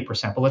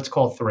 2.8%, but let's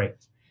call it 3.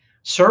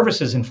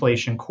 Services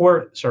inflation,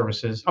 core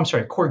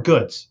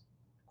goods,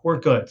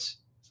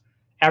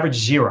 average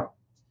 0.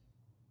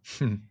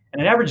 And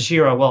an average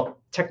 0, well,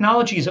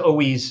 technology is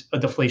always a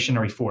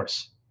deflationary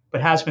force,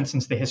 but has been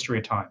since the history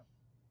of time.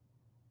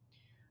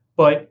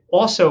 But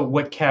also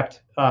what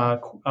kept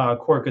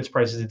core goods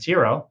prices at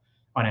 0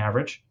 on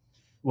average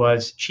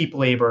was cheap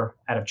labor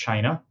out of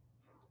China.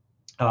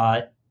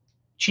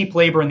 Cheap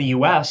labor in the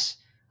US,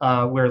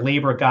 where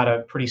labor got a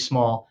pretty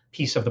small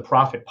piece of the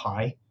profit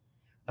pie.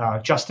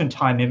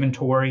 Just-in-time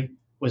inventory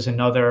was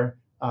another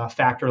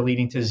factor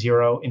leading to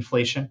 0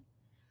 inflation.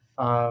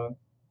 But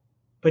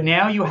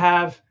now you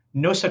have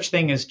no such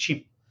thing as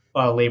cheap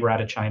labor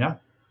out of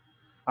China.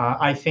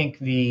 I think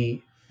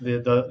the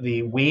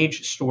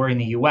wage story in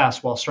the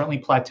US, while certainly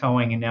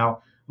plateauing and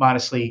now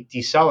modestly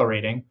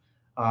decelerating,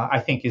 I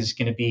think is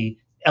going to be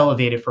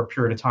elevated for a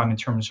period of time in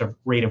terms of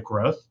rate of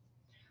growth.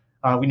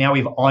 We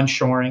have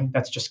onshoring.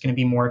 That's just going to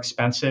be more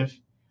expensive.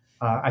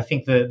 I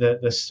think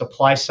the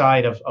supply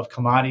side of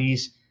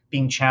commodities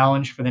being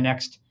challenged for the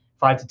next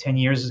 5 to 10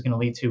 years is going to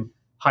lead to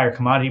higher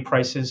commodity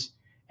prices,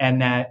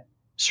 and that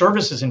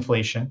services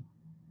inflation,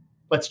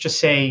 let's just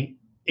say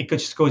it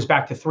just goes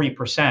back to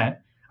 3%.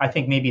 I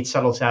think maybe it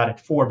settles out at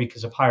 4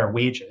 because of higher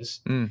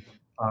wages. Mm.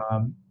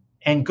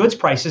 And goods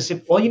prices,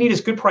 if all you need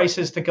is good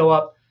prices to go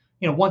up,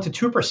 1 to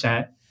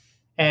 2%,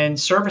 and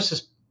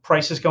services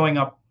prices going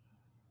up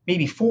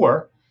maybe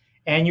 4,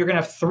 and you're going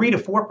to have 3 to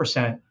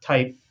 4%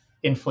 type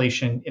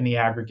inflation in the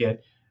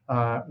aggregate,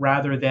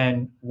 rather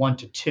than 1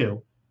 to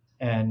 2.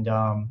 And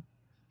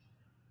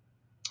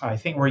I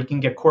think where you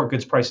can get core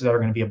goods prices that are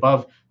going to be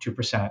above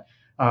 2%.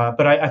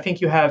 But I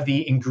think you have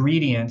the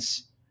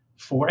ingredients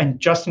and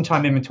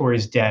just-in-time inventory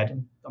is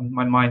dead.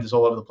 My mind is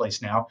all over the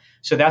place now.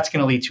 So that's going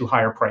to lead to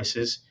higher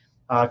prices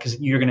because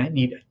you're going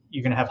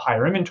to have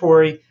higher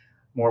inventory,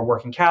 more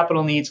working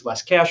capital needs,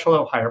 less cash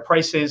flow, higher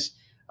prices.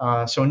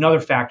 So another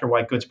factor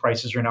why goods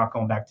prices are not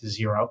going back to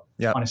zero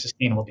on a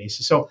sustainable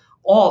basis. So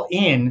all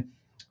in,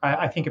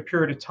 I think a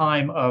period of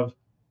time of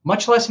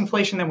much less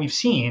inflation than we've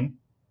seen,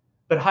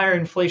 but higher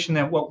inflation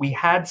than what we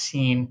had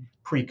seen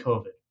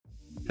pre-COVID.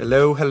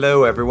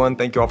 Hello, everyone.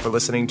 Thank you all for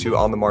listening to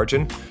On the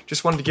Margin.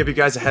 Just wanted to give you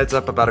guys a heads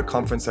up about a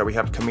conference that we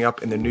have coming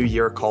up in the new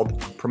year called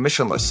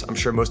Permissionless. I'm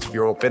sure most of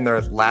you have been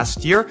there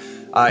last year.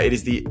 It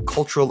is the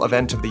cultural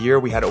event of the year.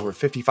 We had over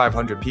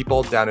 5,500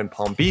 people down in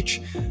Palm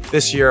Beach.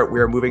 This year, we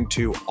are moving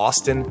to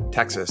Austin,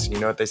 Texas. You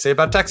know what they say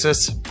about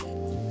Texas?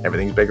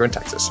 Everything's bigger in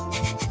Texas.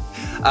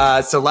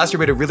 So last year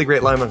we had a really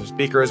great lineup of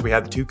speakers. We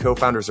had the 2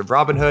 co-founders of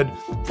Robinhood,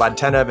 Vlad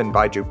Tenev and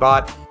Baiju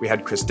Bhatt. We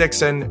had Chris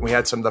Dixon. We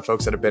had some of the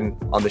folks that have been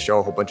on the show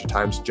a whole bunch of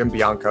times, Jim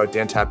Bianco,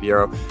 Dan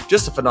Tapiero.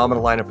 Just a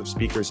phenomenal lineup of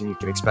speakers, and you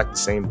can expect the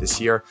same this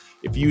year.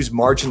 If you use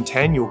Margin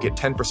 10, you will get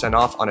 10%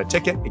 off on a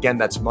ticket. Again,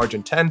 that's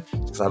Margin 10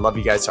 because I love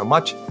you guys so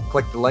much.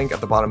 Click the link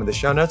at the bottom of the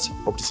show notes.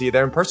 Hope to see you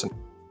there in person.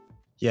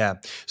 Yeah.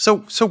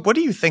 So what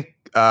do you think?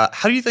 How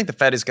do you think the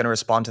Fed is going to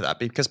respond to that?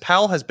 Because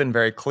Powell has been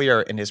very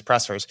clear in his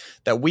pressers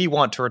that we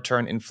want to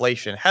return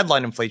inflation,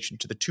 headline inflation,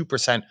 to the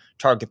 2%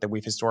 target that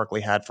we've historically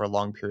had for a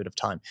long period of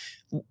time.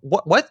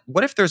 What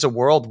if there's a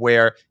world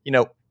where,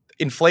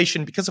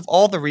 inflation, because of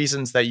all the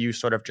reasons that you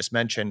sort of just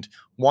mentioned,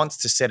 wants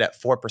to sit at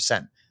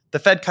 4%? The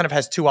Fed kind of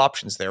has 2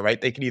 options there, right?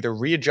 They can either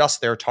readjust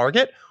their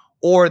target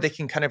or they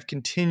can kind of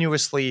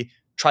continuously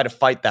try to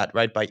fight that,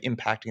 right, by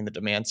impacting the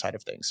demand side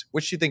of things.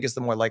 Which do you think is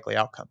the more likely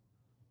outcome?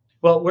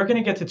 Well, we're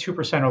going to get to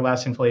 2% or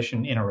less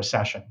inflation in a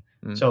recession.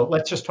 So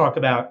let's just talk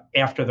about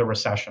after the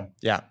recession.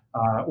 Yeah.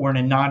 We're in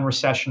a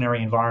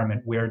non-recessionary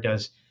environment. Where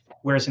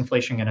is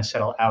inflation going to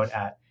settle out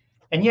at?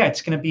 And yeah,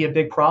 it's going to be a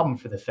big problem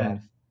for the Fed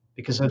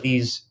because of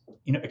these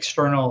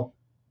external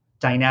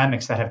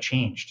dynamics that have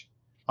changed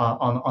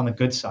on the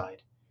good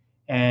side.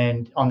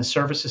 And on the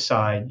services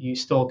side, you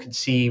still could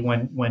see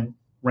when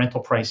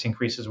rental price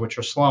increases, which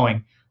are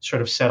slowing,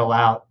 sort of settle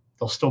out.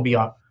 They'll still be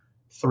up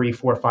 3,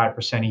 4,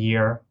 5% a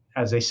year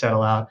as they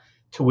settle out.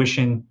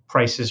 Tuition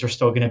prices are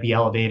still going to be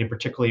elevated,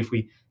 particularly if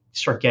we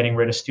start getting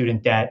rid of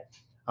student debt.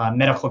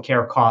 Medical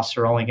care costs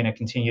are only going to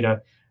continue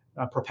to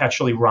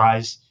perpetually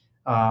rise.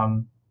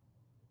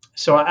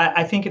 So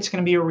I think it's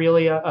going to be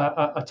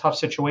a tough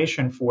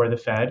situation for the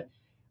Fed,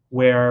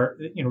 where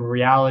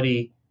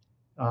reality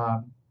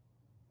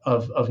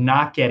of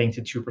not getting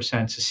to 2%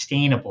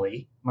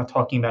 sustainably. I'm not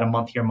talking about a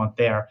month here, month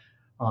there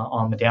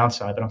on the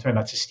downside, but I'm talking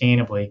about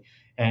sustainably,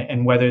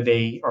 and whether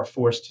they are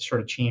forced to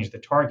sort of change the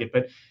target.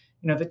 But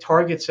the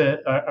target's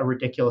a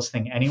ridiculous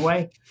thing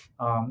anyway.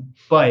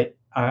 But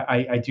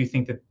I do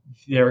think that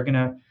they're going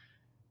to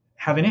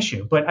have an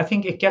issue. But I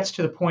think it gets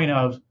to the point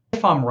of,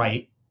 if I'm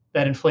right,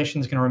 that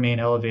inflation is going to remain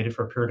elevated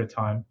for a period of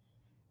time,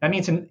 that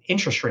means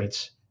interest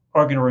rates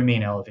are going to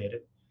remain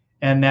elevated,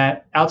 and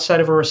that outside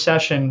of a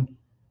recession,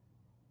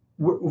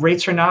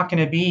 rates are not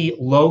going to be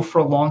low for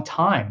a long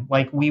time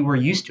like we were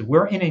used to.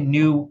 We're in a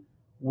new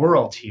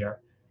world here,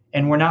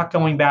 and we're not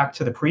going back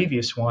to the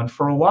previous one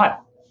for a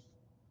while.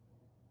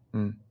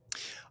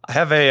 I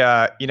have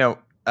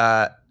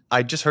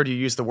I just heard you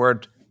use the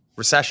word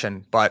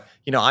recession, but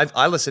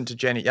I listened to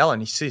Janet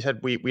Yellen. She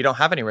said we don't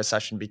have any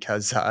recession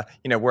because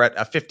we're at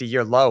a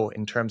 50-year low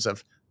in terms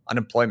of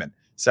unemployment.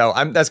 So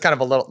that's kind of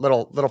a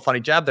little funny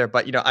jab there,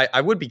 but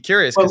I would be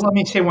curious. Well, let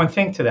me say one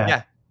thing to that.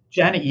 Yeah.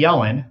 Janet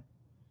Yellen,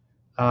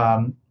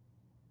 the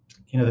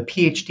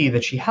PhD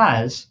that she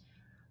has,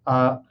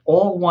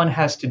 all one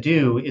has to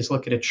do is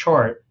look at a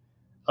chart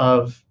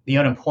of the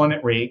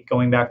unemployment rate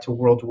going back to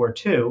World War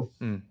II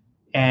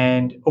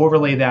and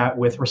overlay that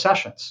with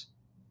recessions.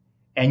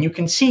 And you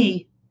can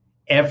see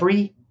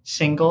every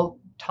single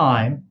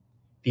time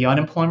the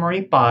unemployment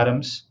rate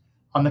bottoms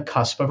on the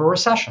cusp of a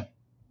recession.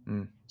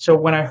 So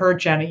when I heard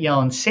Janet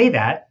Yellen say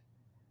that,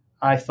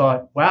 I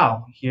thought,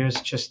 wow, here's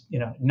just,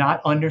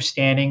 not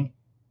understanding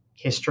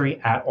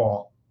history at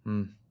all.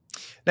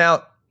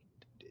 Now,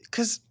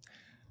 because,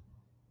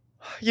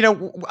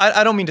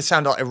 I don't mean to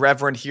sound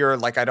irreverent here.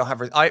 Like I don't have,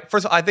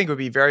 first of all, I think it would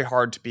be very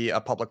hard to be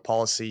a public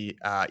policy,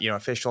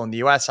 official in the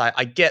U.S.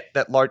 I get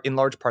that in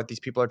large part,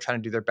 these people are trying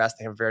to do their best.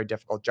 They have a very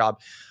difficult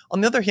job.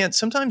 On the other hand,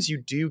 sometimes you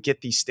do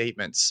get these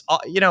statements,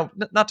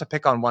 not to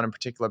pick on one in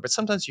particular, but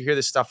sometimes you hear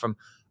this stuff from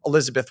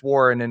Elizabeth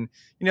Warren, and,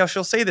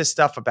 she'll say this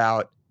stuff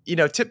about,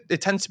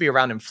 it tends to be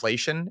around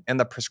inflation and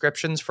the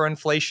prescriptions for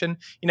inflation.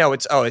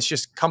 It's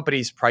just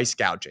companies price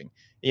gouging.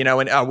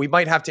 and we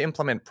might have to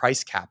implement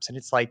price caps. And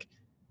it's like,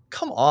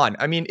 come on.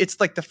 I mean,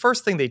 it's like the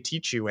first thing they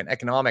teach you in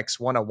economics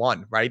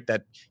 101, right?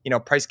 That,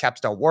 price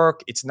caps don't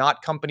work. It's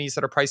not companies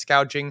that are price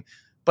gouging.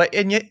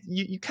 And yet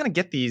you kind of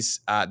get these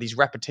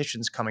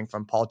repetitions coming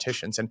from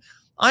politicians. And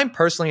I'm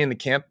personally in the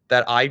camp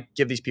that I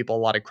give these people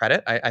a lot of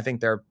credit. I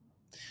think they're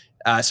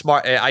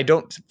smart. I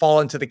don't fall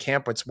into the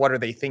camp. It's what are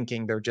they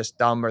thinking? They're just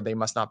dumb, or they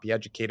must not be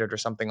educated, or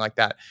something like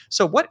that.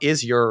 So what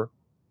is your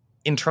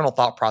internal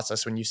thought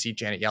process when you see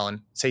Janet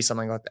Yellen say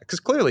something like that? Because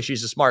clearly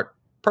she's a smart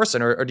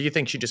person, or do you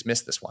think she just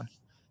missed this one?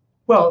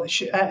 Well,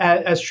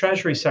 as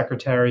Treasury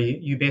Secretary,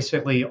 you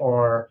basically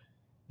are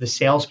the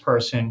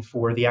salesperson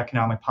for the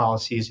economic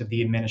policies of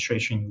the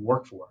administration you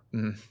work for.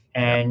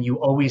 And you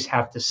always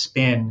have to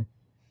spin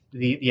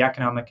the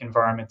economic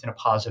environment in a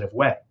positive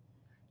way.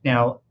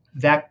 Now,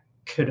 that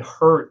could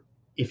hurt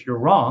if you're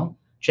wrong.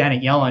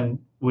 Janet Yellen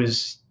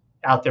was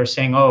out there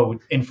saying, oh,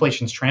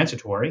 inflation's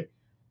transitory,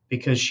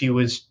 because she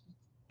was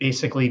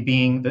basically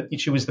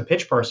she was the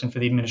pitch person for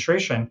the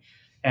administration.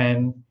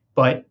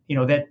 But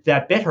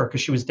that bit her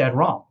because she was dead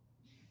wrong.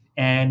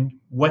 And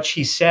what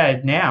she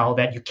said now,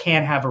 that you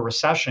can't have a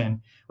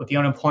recession with the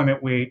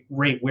unemployment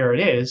rate where it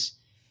is,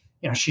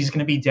 she's going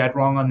to be dead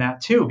wrong on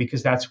that too,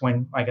 because that's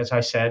when, like as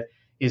I said,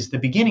 is the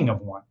beginning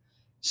of one.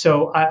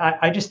 So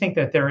I just think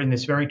that they're in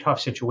this very tough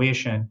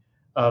situation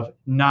of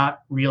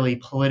not really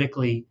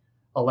politically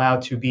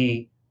allowed to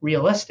be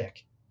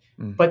realistic.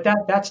 But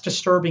that's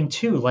disturbing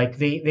too. Like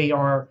they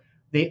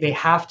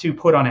have to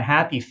put on a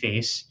happy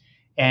face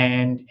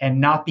and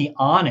not be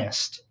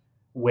honest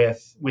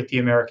with the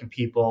American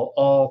people,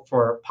 all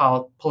for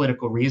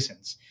political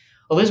reasons.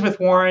 Elizabeth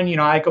Warren,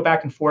 I go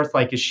back and forth.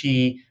 Like, is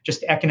she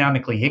just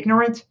economically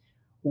ignorant,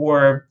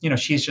 or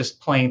she's just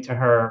playing to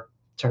her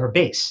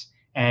base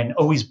and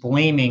always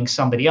blaming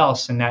somebody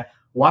else, and that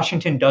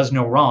Washington does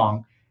no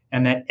wrong,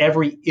 and that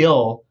every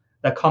ill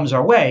that comes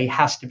our way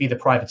has to be the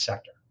private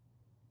sector.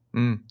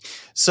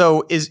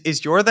 So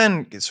is your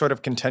then sort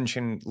of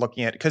contention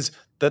looking at, because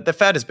the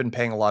Fed has been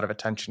paying a lot of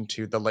attention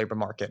to the labor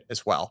market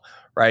as well,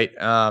 right?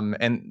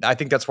 And I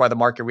think that's why the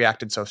market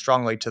reacted so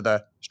strongly to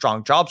the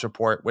strong jobs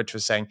report, which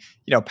was saying,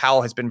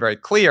 Powell has been very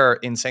clear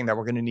in saying that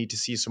we're going to need to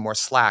see some more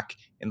slack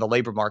in the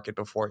labor market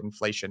before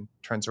inflation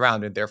turns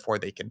around, and therefore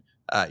they can,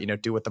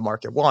 do what the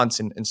market wants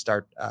and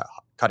start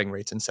cutting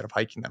rates instead of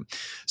hiking them.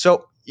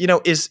 So,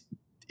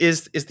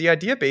 is the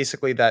idea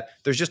basically that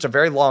there's just a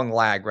very long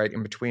lag, right,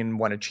 in between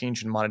when a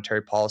change in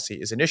monetary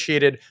policy is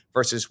initiated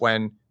versus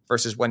when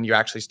you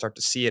actually start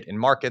to see it in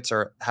markets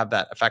or have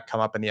that effect come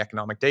up in the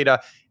economic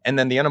data, and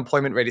then the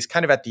unemployment rate is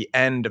kind of at the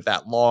end of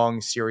that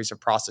long series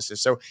of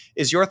processes. So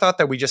is your thought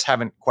that we just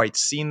haven't quite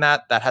seen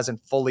that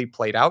hasn't fully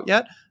played out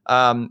yet?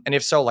 And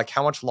if so, like,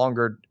 how much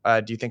longer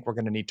do you think we're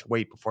going to need to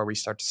wait before we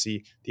start to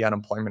see the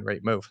unemployment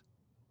rate move?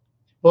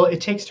 Well,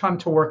 it takes time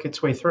to work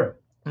its way through.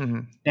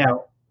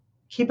 Now,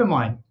 keep in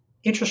mind,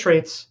 interest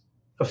rates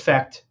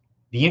affect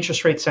the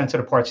interest rate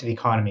sensitive parts of the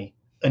economy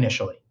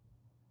initially.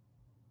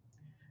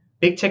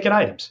 Big ticket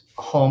items,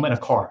 a home and a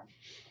car,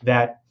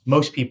 that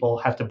most people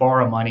have to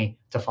borrow money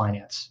to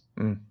finance.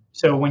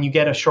 So when you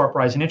get a sharp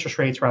rise in interest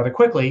rates rather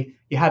quickly,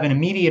 you have an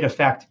immediate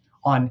effect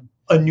on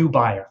a new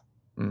buyer.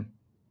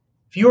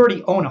 If you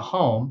already own a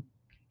home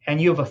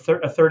and you have a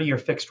 30-year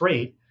fixed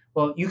rate,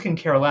 well, you can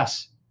care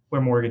less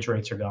where mortgage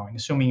rates are going,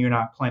 assuming you're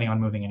not planning on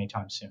moving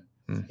anytime soon.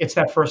 It's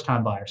that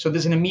first-time buyer. So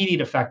there's an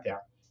immediate effect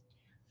there.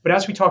 But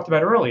as we talked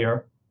about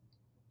earlier,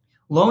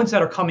 loans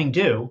that are coming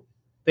due,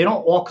 they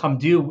don't all come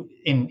due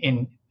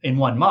in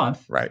 1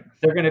 month. Right.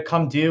 They're going to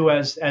come due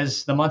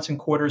as the months and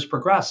quarters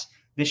progress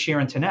this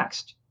year into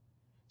next.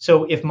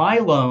 So if my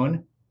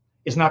loan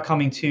is not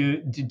coming to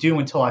due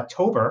until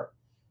October,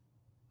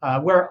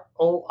 I'm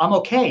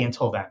okay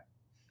until then.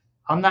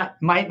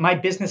 My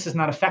business is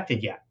not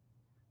affected yet.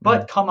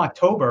 But come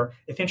October,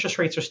 if interest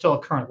rates are still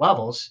at current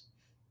levels,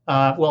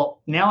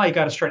 now I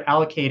got to start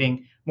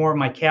allocating more of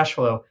my cash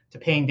flow to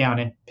paying down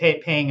and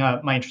paying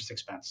my interest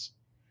expense.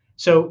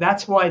 So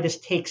that's why this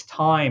takes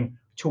time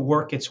to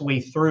work its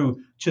way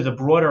through to the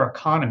broader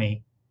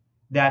economy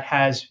that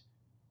has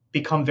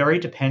become very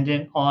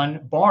dependent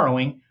on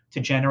borrowing to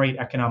generate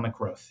economic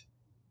growth.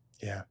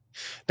 Yeah.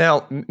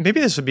 Now, maybe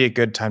this would be a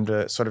good time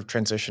to sort of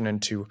transition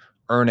into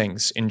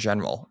earnings in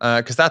general,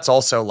 because that's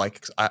also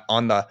like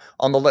on the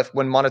lift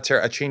when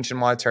a change in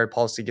monetary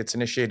policy gets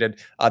initiated.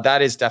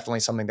 That is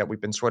definitely something that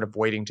we've been sort of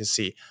waiting to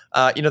see.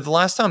 The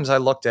last times I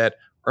looked at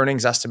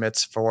earnings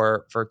estimates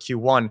for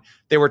Q1,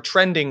 they were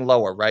trending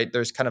lower, right?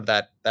 There's kind of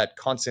that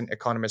constant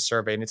economist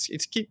survey, and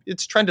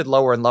it's trended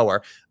lower and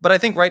lower. But I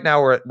think right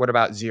now we're at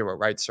about zero,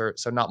 right? So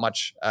not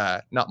much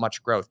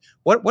growth.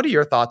 What are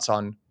your thoughts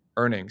on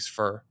earnings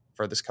for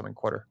this coming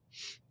quarter?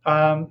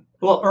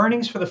 Well,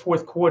 earnings for the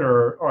fourth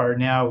quarter are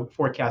now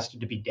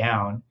forecasted to be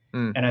down,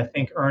 and I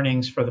think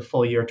earnings for the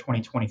full year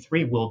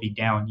 2023 will be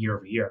down year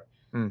over year.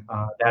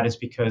 That is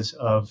because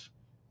of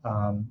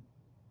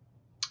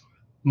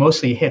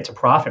mostly hit to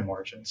profit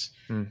margins.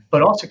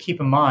 But also keep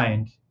in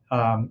mind,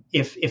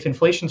 if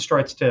inflation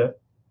starts to,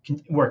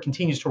 or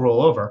continues to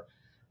roll over,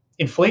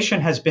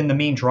 inflation has been the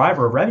main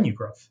driver of revenue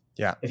growth.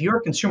 Yeah. If you're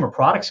a consumer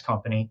products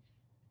company,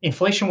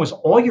 inflation was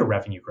all your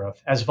revenue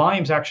growth as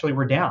volumes actually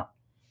were down.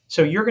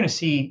 So you're going to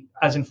see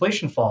as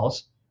inflation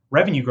falls,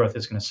 revenue growth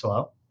is going to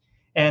slow.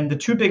 And the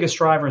two biggest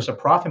drivers of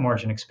profit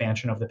margin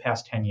expansion over the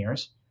past 10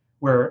 years,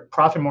 where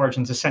profit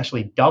margins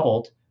essentially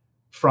doubled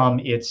from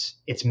its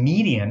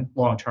median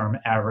long-term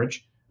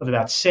average of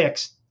about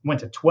 6, went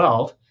to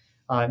 12.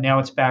 Now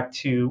it's back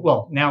to,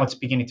 well, now it's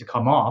beginning to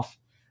come off.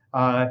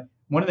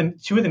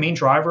 Two of the main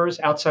drivers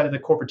outside of the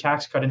corporate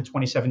tax cut in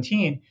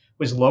 2017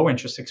 was low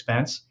interest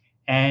expense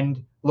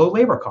and low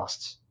labor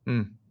costs.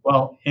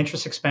 Well,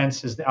 interest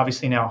expense is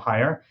obviously now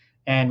higher,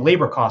 and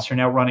labor costs are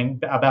now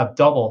running about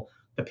double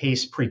the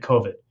pace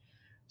pre-COVID.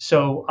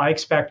 So I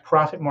expect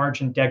profit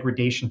margin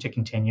degradation to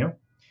continue.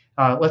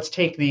 Let's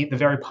take the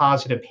very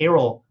positive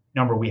payroll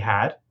number we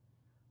had.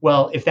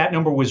 Well, if that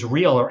number was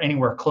real or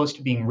anywhere close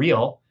to being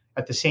real,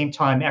 at the same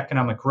time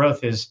economic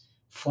growth is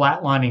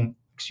flatlining,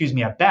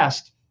 at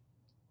best,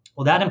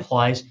 well, that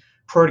implies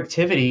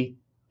productivity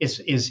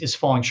is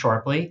falling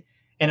sharply.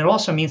 And it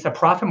also means that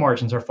profit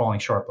margins are falling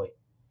sharply.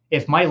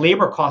 If my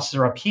labor costs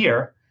are up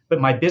here,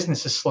 but my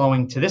business is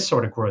slowing to this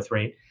sort of growth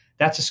rate,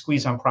 that's a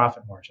squeeze on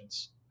profit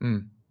margins.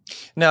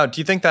 Now,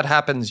 do you think that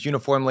happens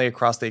uniformly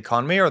across the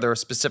economy, or are there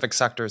specific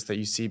sectors that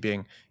you see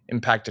being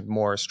impacted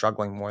more,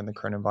 struggling more in the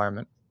current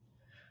environment?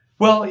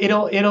 Well,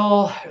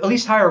 it'll at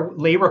least higher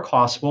labor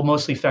costs will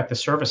mostly affect the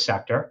service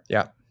sector.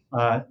 Yeah.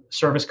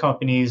 Service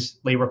companies,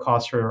 labor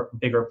costs are a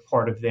bigger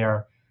part of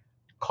their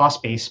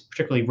cost base,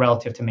 particularly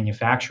relative to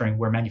manufacturing,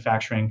 where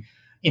manufacturing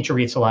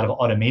integrates a lot of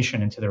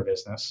automation into their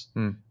business.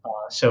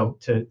 So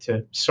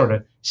to sort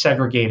of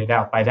segregate it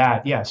out by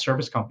that, yeah,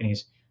 service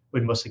companies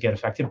would mostly get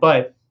affected.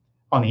 But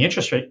on the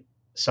interest rate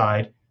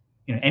side,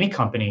 any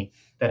company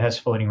that has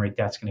floating rate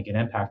debt is going to get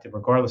impacted,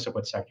 regardless of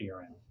what sector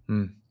you're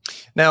in.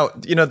 Now,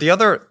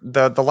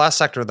 the last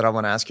sector that I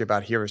want to ask you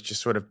about here is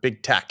just sort of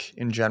big tech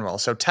in general.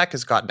 So tech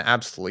has gotten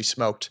absolutely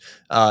smoked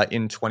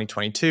in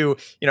 2022,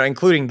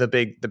 including the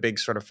big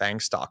sort of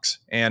FANG stocks.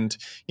 And,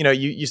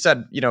 you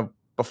said,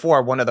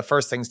 before, one of the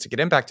first things to get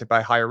impacted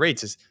by higher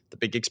rates is the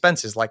big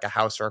expenses like a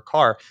house or a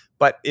car.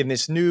 But in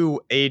this new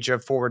age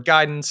of forward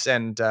guidance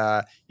and,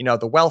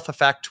 the wealth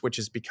effect, which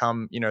has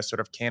become, sort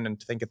of canon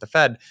to think at the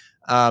Fed,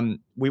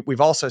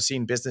 we've also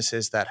seen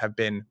businesses that have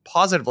been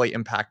positively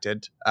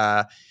impacted,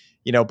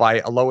 by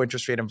a low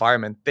interest rate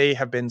environment. They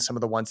have been some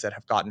of the ones that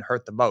have gotten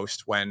hurt the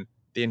most when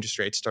the interest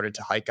rates started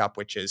to hike up,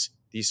 which is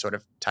these sort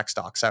of tech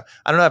stocks. So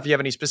I don't know if you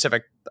have any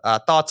specific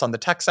thoughts on the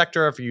tech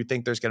sector, if you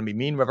think there's going to be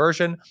mean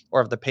reversion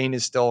or if the pain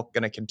is still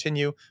going to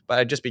continue. But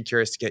I'd just be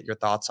curious to get your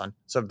thoughts on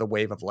sort of the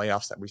wave of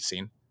layoffs that we've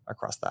seen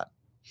across that.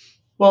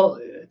 Well,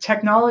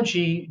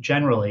 technology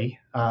generally,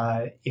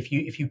 if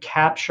you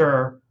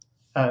capture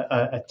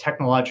a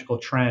technological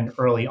trend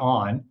early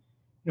on,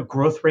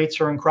 growth rates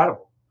are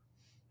incredible.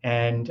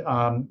 And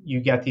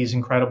you get these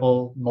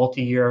incredible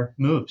multi-year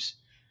moves.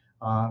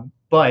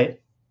 But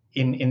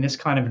in this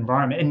kind of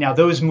environment, and now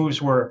those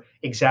moves were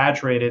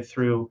exaggerated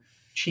through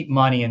cheap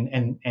money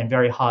and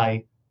very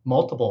high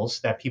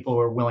multiples that people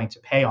were willing to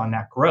pay on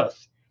that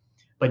growth.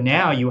 But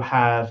now you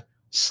have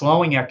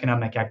slowing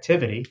economic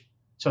activity,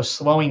 so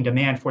slowing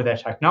demand for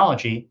that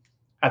technology.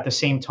 At the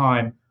same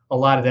time, a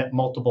lot of that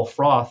multiple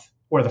froth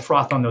or the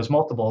froth on those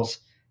multiples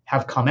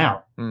have come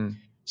out.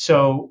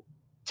 So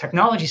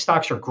technology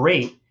stocks are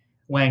great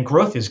when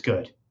growth is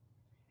good.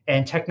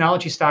 And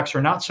technology stocks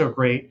are not so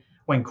great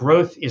when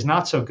growth is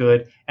not so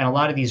good. And a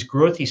lot of these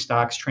growthy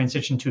stocks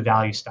transition to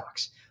value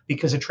stocks,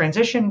 because a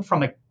transition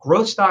from a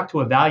growth stock to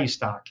a value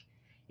stock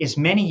is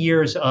many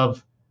years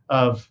of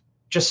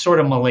just sort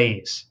of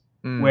malaise,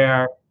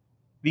 where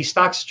these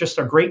stocks just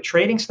are great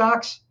trading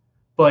stocks,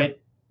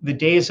 but the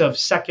days of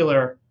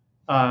secular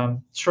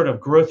sort of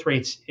growth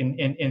rates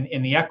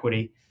in the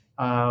equity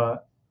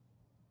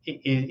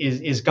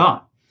is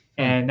gone.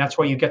 And that's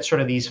why you get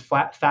sort of these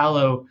flat,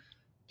 fallow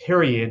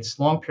periods,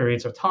 long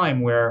periods of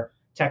time where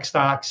tech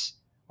stocks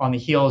on the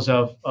heels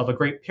of a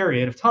great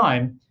period of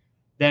time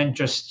then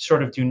just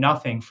sort of do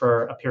nothing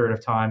for a period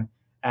of time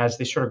as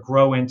they sort of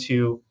grow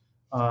into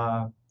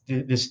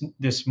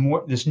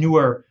this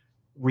newer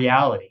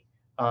reality.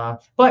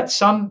 But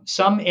some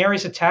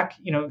areas of tech,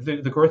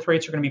 the growth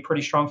rates are going to be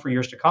pretty strong for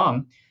years to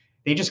come.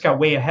 They just got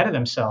way ahead of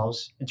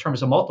themselves in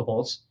terms of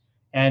multiples,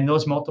 and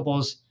those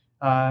multiples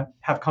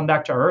have come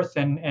back to earth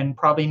and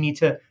probably need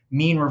to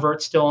mean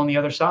revert still on the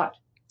other side.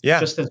 Yeah.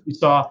 Just as we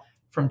saw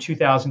from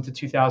 2000 to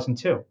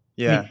 2002.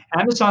 Yeah. I mean,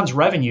 Amazon's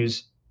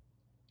revenues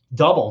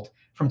doubled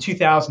from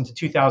 2000 to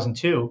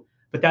 2002,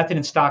 but that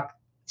didn't stop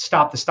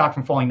the stock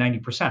from falling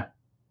 90%.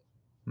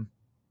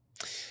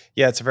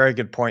 Yeah, it's a very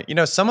good point.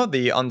 Some of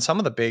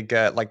the big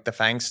like the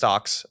FANG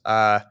stocks,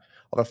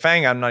 although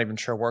FANG I'm not even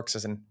sure works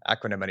as an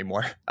acronym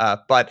anymore.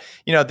 But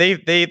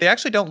they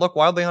actually don't look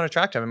wildly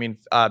unattractive. I mean,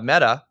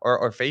 Meta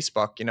or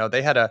Facebook,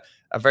 they had a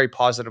very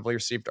positively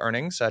received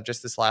earnings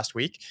just this last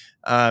week.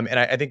 And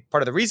I think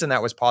part of the reason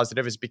that was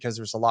positive is because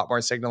there's a lot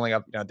more signaling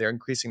of, they're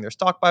increasing their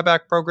stock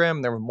buyback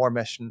program. There were more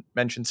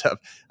mentions of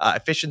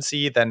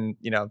efficiency than,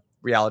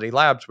 Reality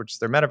Labs, which is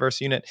their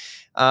metaverse unit.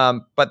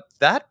 But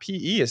that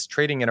PE is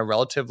trading in a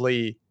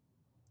relatively,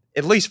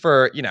 at least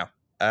for,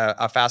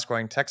 a fast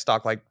growing tech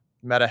stock like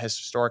Meta has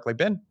historically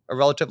been, a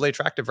relatively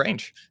attractive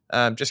range.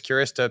 Just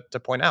curious to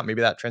point out,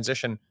 maybe that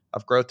transition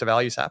of growth to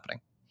value is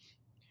happening.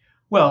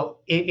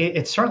 Well,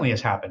 it certainly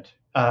has happened.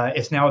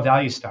 It's now a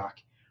value stock.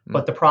 Mm.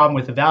 But the problem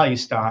with the value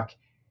stock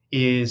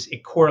is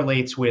it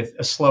correlates with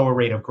a slower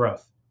rate of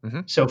growth.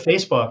 Mm-hmm. So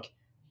Facebook,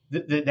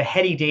 the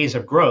heady days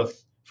of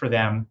growth for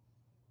them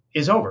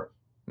is over.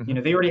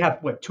 Mm-hmm. They already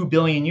have 2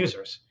 billion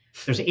users.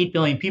 There's 8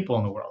 billion people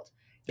in the world.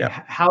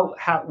 Yeah.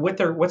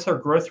 What's their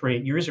growth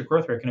rate, user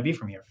growth rate going to be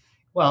from here?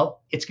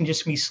 Well, it's going to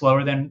just be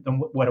slower than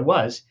what it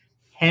was.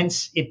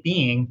 Hence it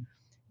being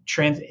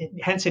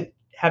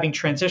having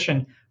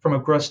transitioned from a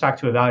growth stock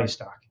to a value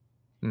stock.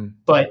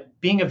 But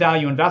being a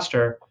value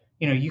investor,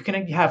 you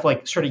can have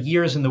like sort of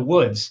years in the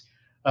woods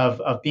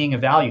of being a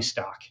value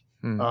stock.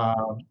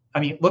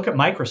 Look at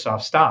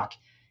Microsoft stock.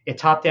 It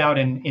topped out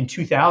in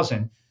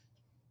 2000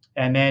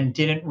 and then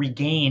didn't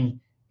regain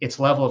its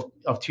level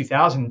of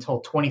 2000 until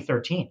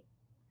 2013.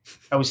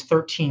 That was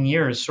 13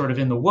 years sort of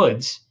in the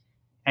woods.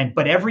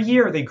 But every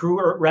year they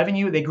grew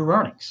revenue, they grew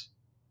earnings.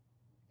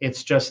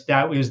 It's just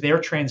that was their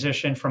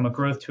transition from a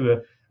growth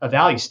to a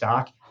value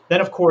stock.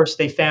 Then, of course,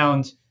 they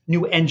found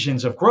new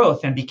engines of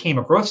growth and became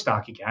a growth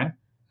stock again,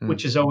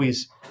 which is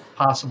always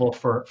possible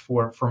for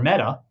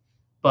Meta.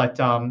 But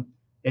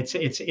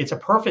it's a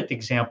perfect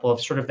example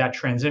of sort of that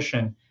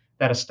transition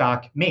that a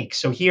stock makes.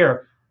 So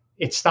here,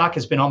 its stock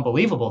has been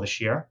unbelievable this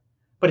year,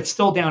 but it's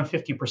still down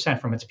 50%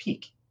 from its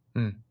peak.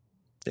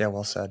 Yeah,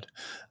 well said.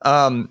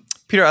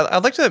 Peter,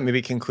 I'd like to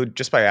maybe conclude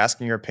just by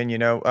asking your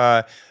opinion.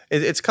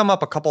 It's come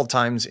up a couple of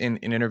times in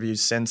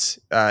interviews since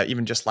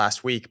even just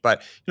last week,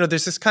 but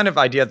there's this kind of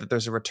idea that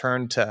there's a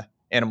return to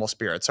animal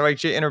spirits. So I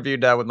actually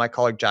interviewed with my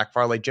colleague Jack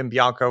Farley. Jim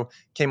Bianco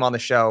came on the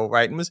show,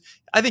 right, and was,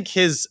 I think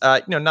his,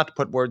 not to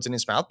put words in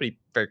his mouth, but he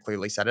very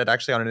clearly said it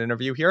actually on an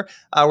interview here,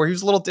 where he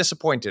was a little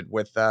disappointed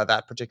with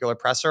that particular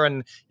presser.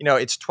 And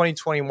it's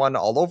 2021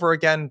 all over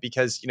again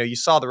because you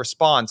saw the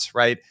response,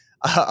 right,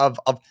 of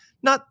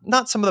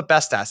not some of the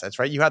best assets,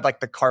 right? You had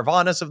like the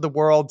Carvanas of the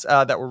world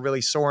that were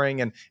really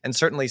soaring, and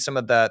certainly some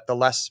of the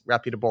less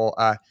reputable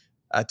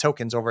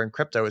tokens over in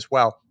crypto as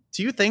well.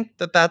 Do you think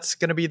that that's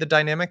going to be the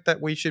dynamic that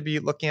we should be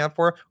looking out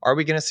for? Are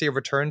we going to see a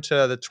return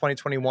to the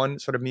 2021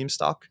 sort of meme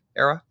stock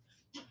era?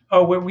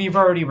 Oh, we've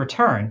already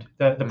returned.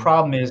 The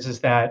problem is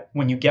that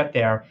when you get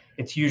there,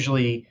 it's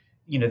usually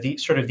the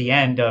sort of the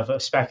end of a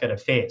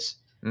speculative phase.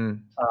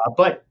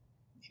 But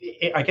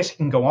I guess it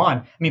can go on.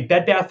 I mean,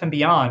 Bed Bath and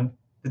Beyond,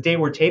 the day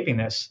we're taping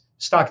this,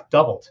 stock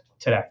doubled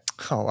today.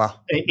 Oh wow!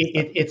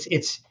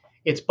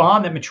 Its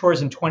bond that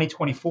matures in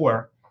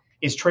 2024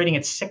 is trading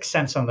at 6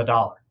 cents on the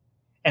dollar,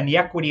 and the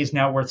equity is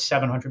now worth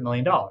 $700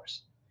 million.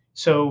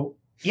 So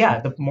yeah,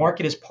 the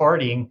market is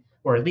partying,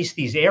 or at least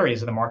these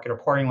areas of the market are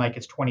partying like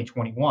it's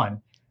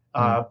 2021.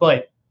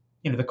 But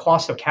the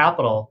cost of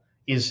capital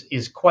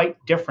is quite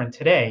different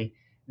today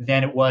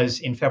than it was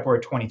in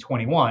February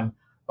 2021,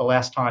 the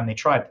last time they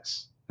tried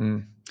this.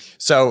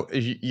 So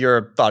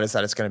your thought is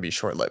that it's going to be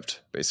short-lived,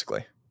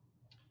 basically.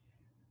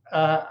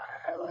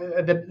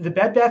 The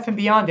Bed Bath and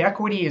Beyond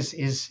equity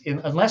is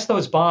unless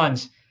those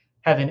bonds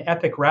have an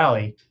epic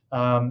rally,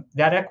 that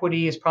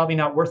equity is probably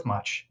not worth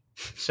much.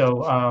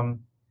 So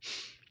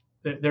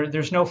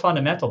there's no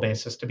fundamental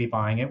basis to be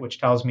buying it,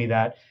 which tells me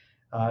that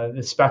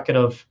the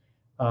speculative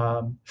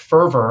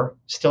fervor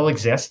still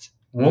exists,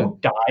 won't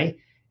die,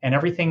 and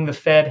everything the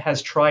Fed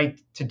has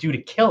tried to do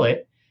to kill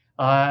it,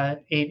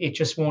 it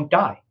just won't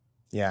die.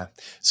 Yeah.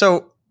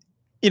 So,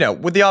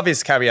 with the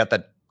obvious caveat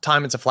that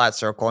time is a flat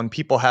circle and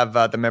people have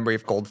the memory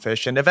of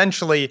goldfish, and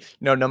eventually,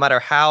 no matter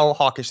how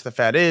hawkish the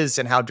Fed is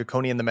and how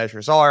draconian the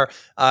measures are,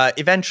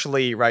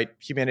 eventually, right,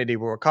 humanity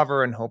will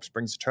recover and hope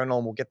springs eternal,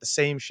 and we'll get the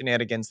same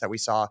shenanigans that we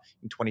saw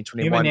in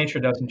 2021. Human nature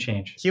doesn't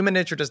change. Human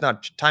nature does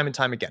not, time and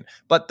time again.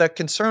 But the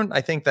concern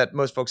I think that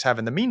most folks have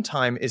in the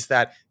meantime is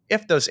that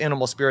if those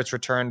animal spirits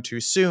return too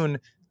soon,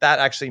 that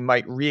actually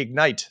might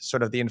reignite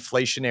sort of the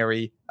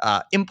inflationary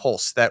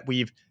impulse that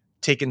we've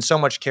taken so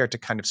much care to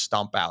kind of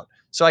stomp out.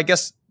 So I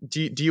guess,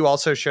 do you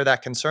also share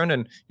that concern?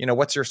 And,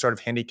 what's your sort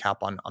of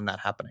handicap on that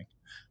happening?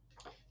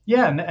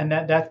 Yeah, and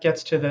that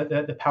gets to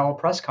the Powell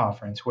press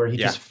conference where he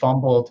just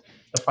fumbled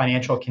the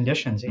financial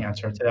conditions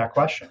answer to that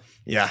question.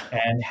 Yeah.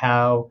 And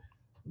how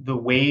the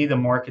way the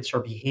markets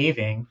are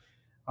behaving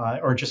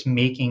are just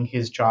making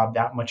his job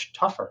that much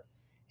tougher.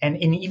 And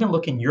even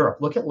look in Europe.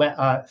 Look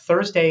at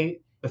Thursday,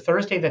 the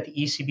Thursday that the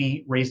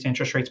ECB raised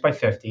interest rates by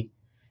 50,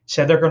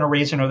 said they're going to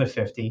raise another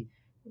 50,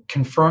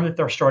 confirmed that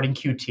they're starting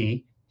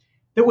QT.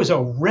 There was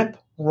a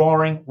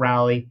rip-roaring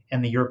rally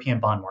in the European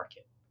bond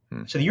market.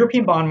 So the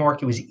European bond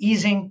market was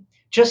easing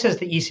just as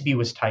the ECB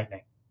was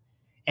tightening.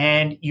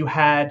 And you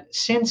had,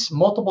 since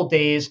multiple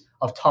days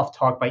of tough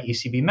talk by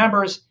ECB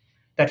members,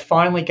 that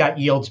finally got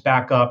yields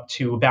back up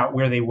to about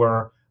where they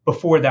were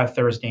before that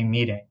Thursday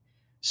meeting.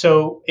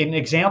 So an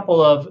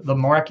example of the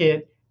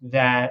market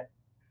that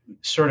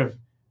sort of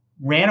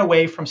ran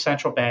away from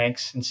central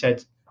banks and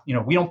said,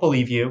 we don't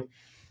believe you,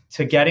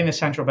 to getting the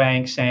central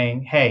bank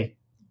saying, "Hey,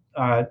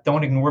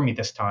 don't ignore me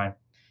this time,"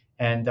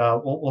 and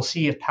we'll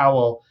see if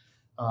Powell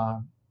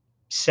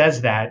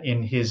says that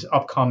in his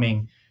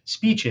upcoming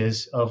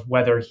speeches of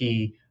whether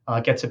he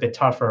gets a bit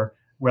tougher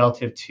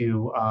relative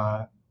to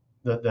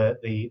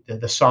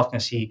the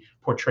softness he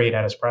portrayed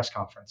at his press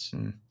conference.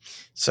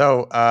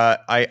 So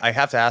I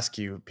have to ask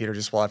you, Peter,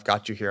 just while I've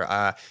got you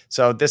here.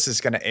 So this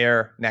is going to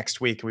air next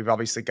week. We've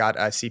obviously got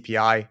a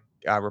CPI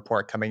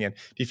report coming in. Do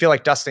you feel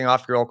like dusting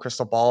off your old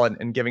crystal ball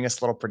and giving us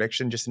a little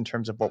prediction just in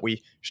terms of what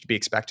we should be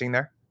expecting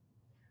there?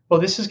 Well,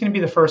 this is going to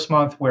be the first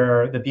month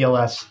where the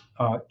BLS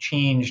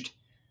changed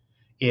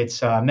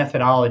its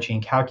methodology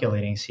in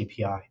calculating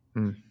CPI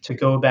to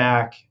go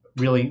back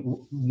really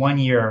 1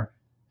 year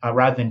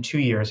rather than 2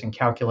 years in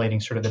calculating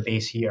sort of the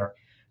base year.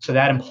 So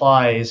that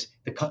implies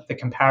the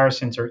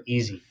comparisons are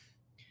easy.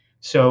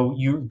 So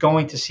you're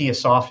going to see a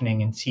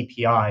softening in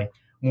CPI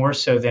more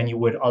so than you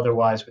would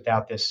otherwise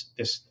without this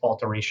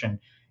alteration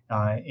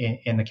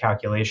in the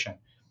calculation.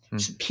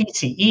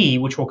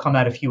 PCE, which will come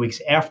out a few weeks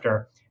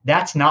after,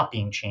 that's not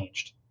being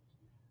changed.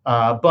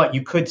 But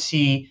you're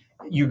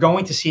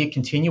going to see a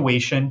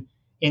continuation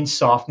in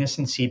softness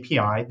in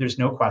CPI. There's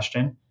no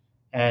question.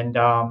 And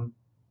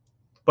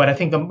but I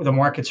think the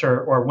markets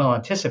are well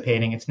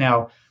anticipating. It's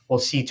now we'll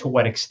see to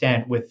what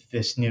extent with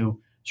this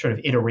new sort of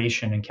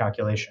iteration and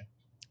calculation.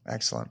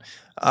 Excellent.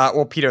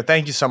 Well, Peter,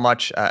 thank you so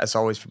much, as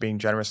always, for being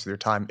generous with your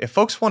time. If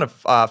folks want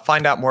to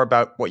find out more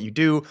about what you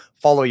do,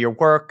 follow your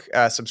work,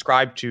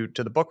 subscribe to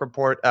the book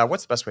report,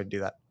 what's the best way to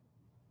do that?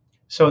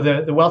 So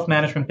the wealth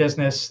management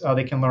business,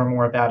 they can learn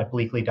more about at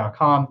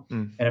bleakley.com.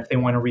 And if they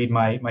want to read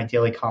my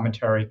daily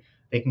commentary,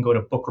 they can go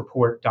to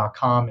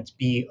bookreport.com. It's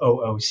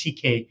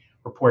BOOCK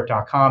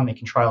report.com. They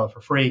can trial it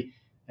for free.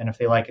 And if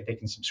they like it, they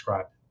can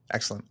subscribe.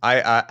 Excellent. I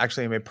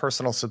actually am a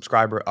personal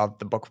subscriber of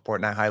the book report,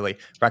 and I highly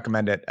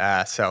recommend it.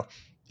 So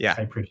yeah,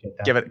 I appreciate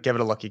that. Give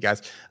it a look, you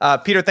guys.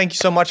 Peter, thank you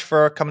so much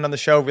for coming on the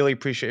show. Really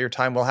appreciate your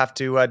time. We'll have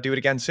to do it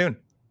again soon.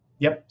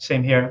 Yep.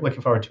 Same here.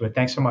 Looking forward to it.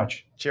 Thanks so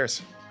much.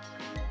 Cheers.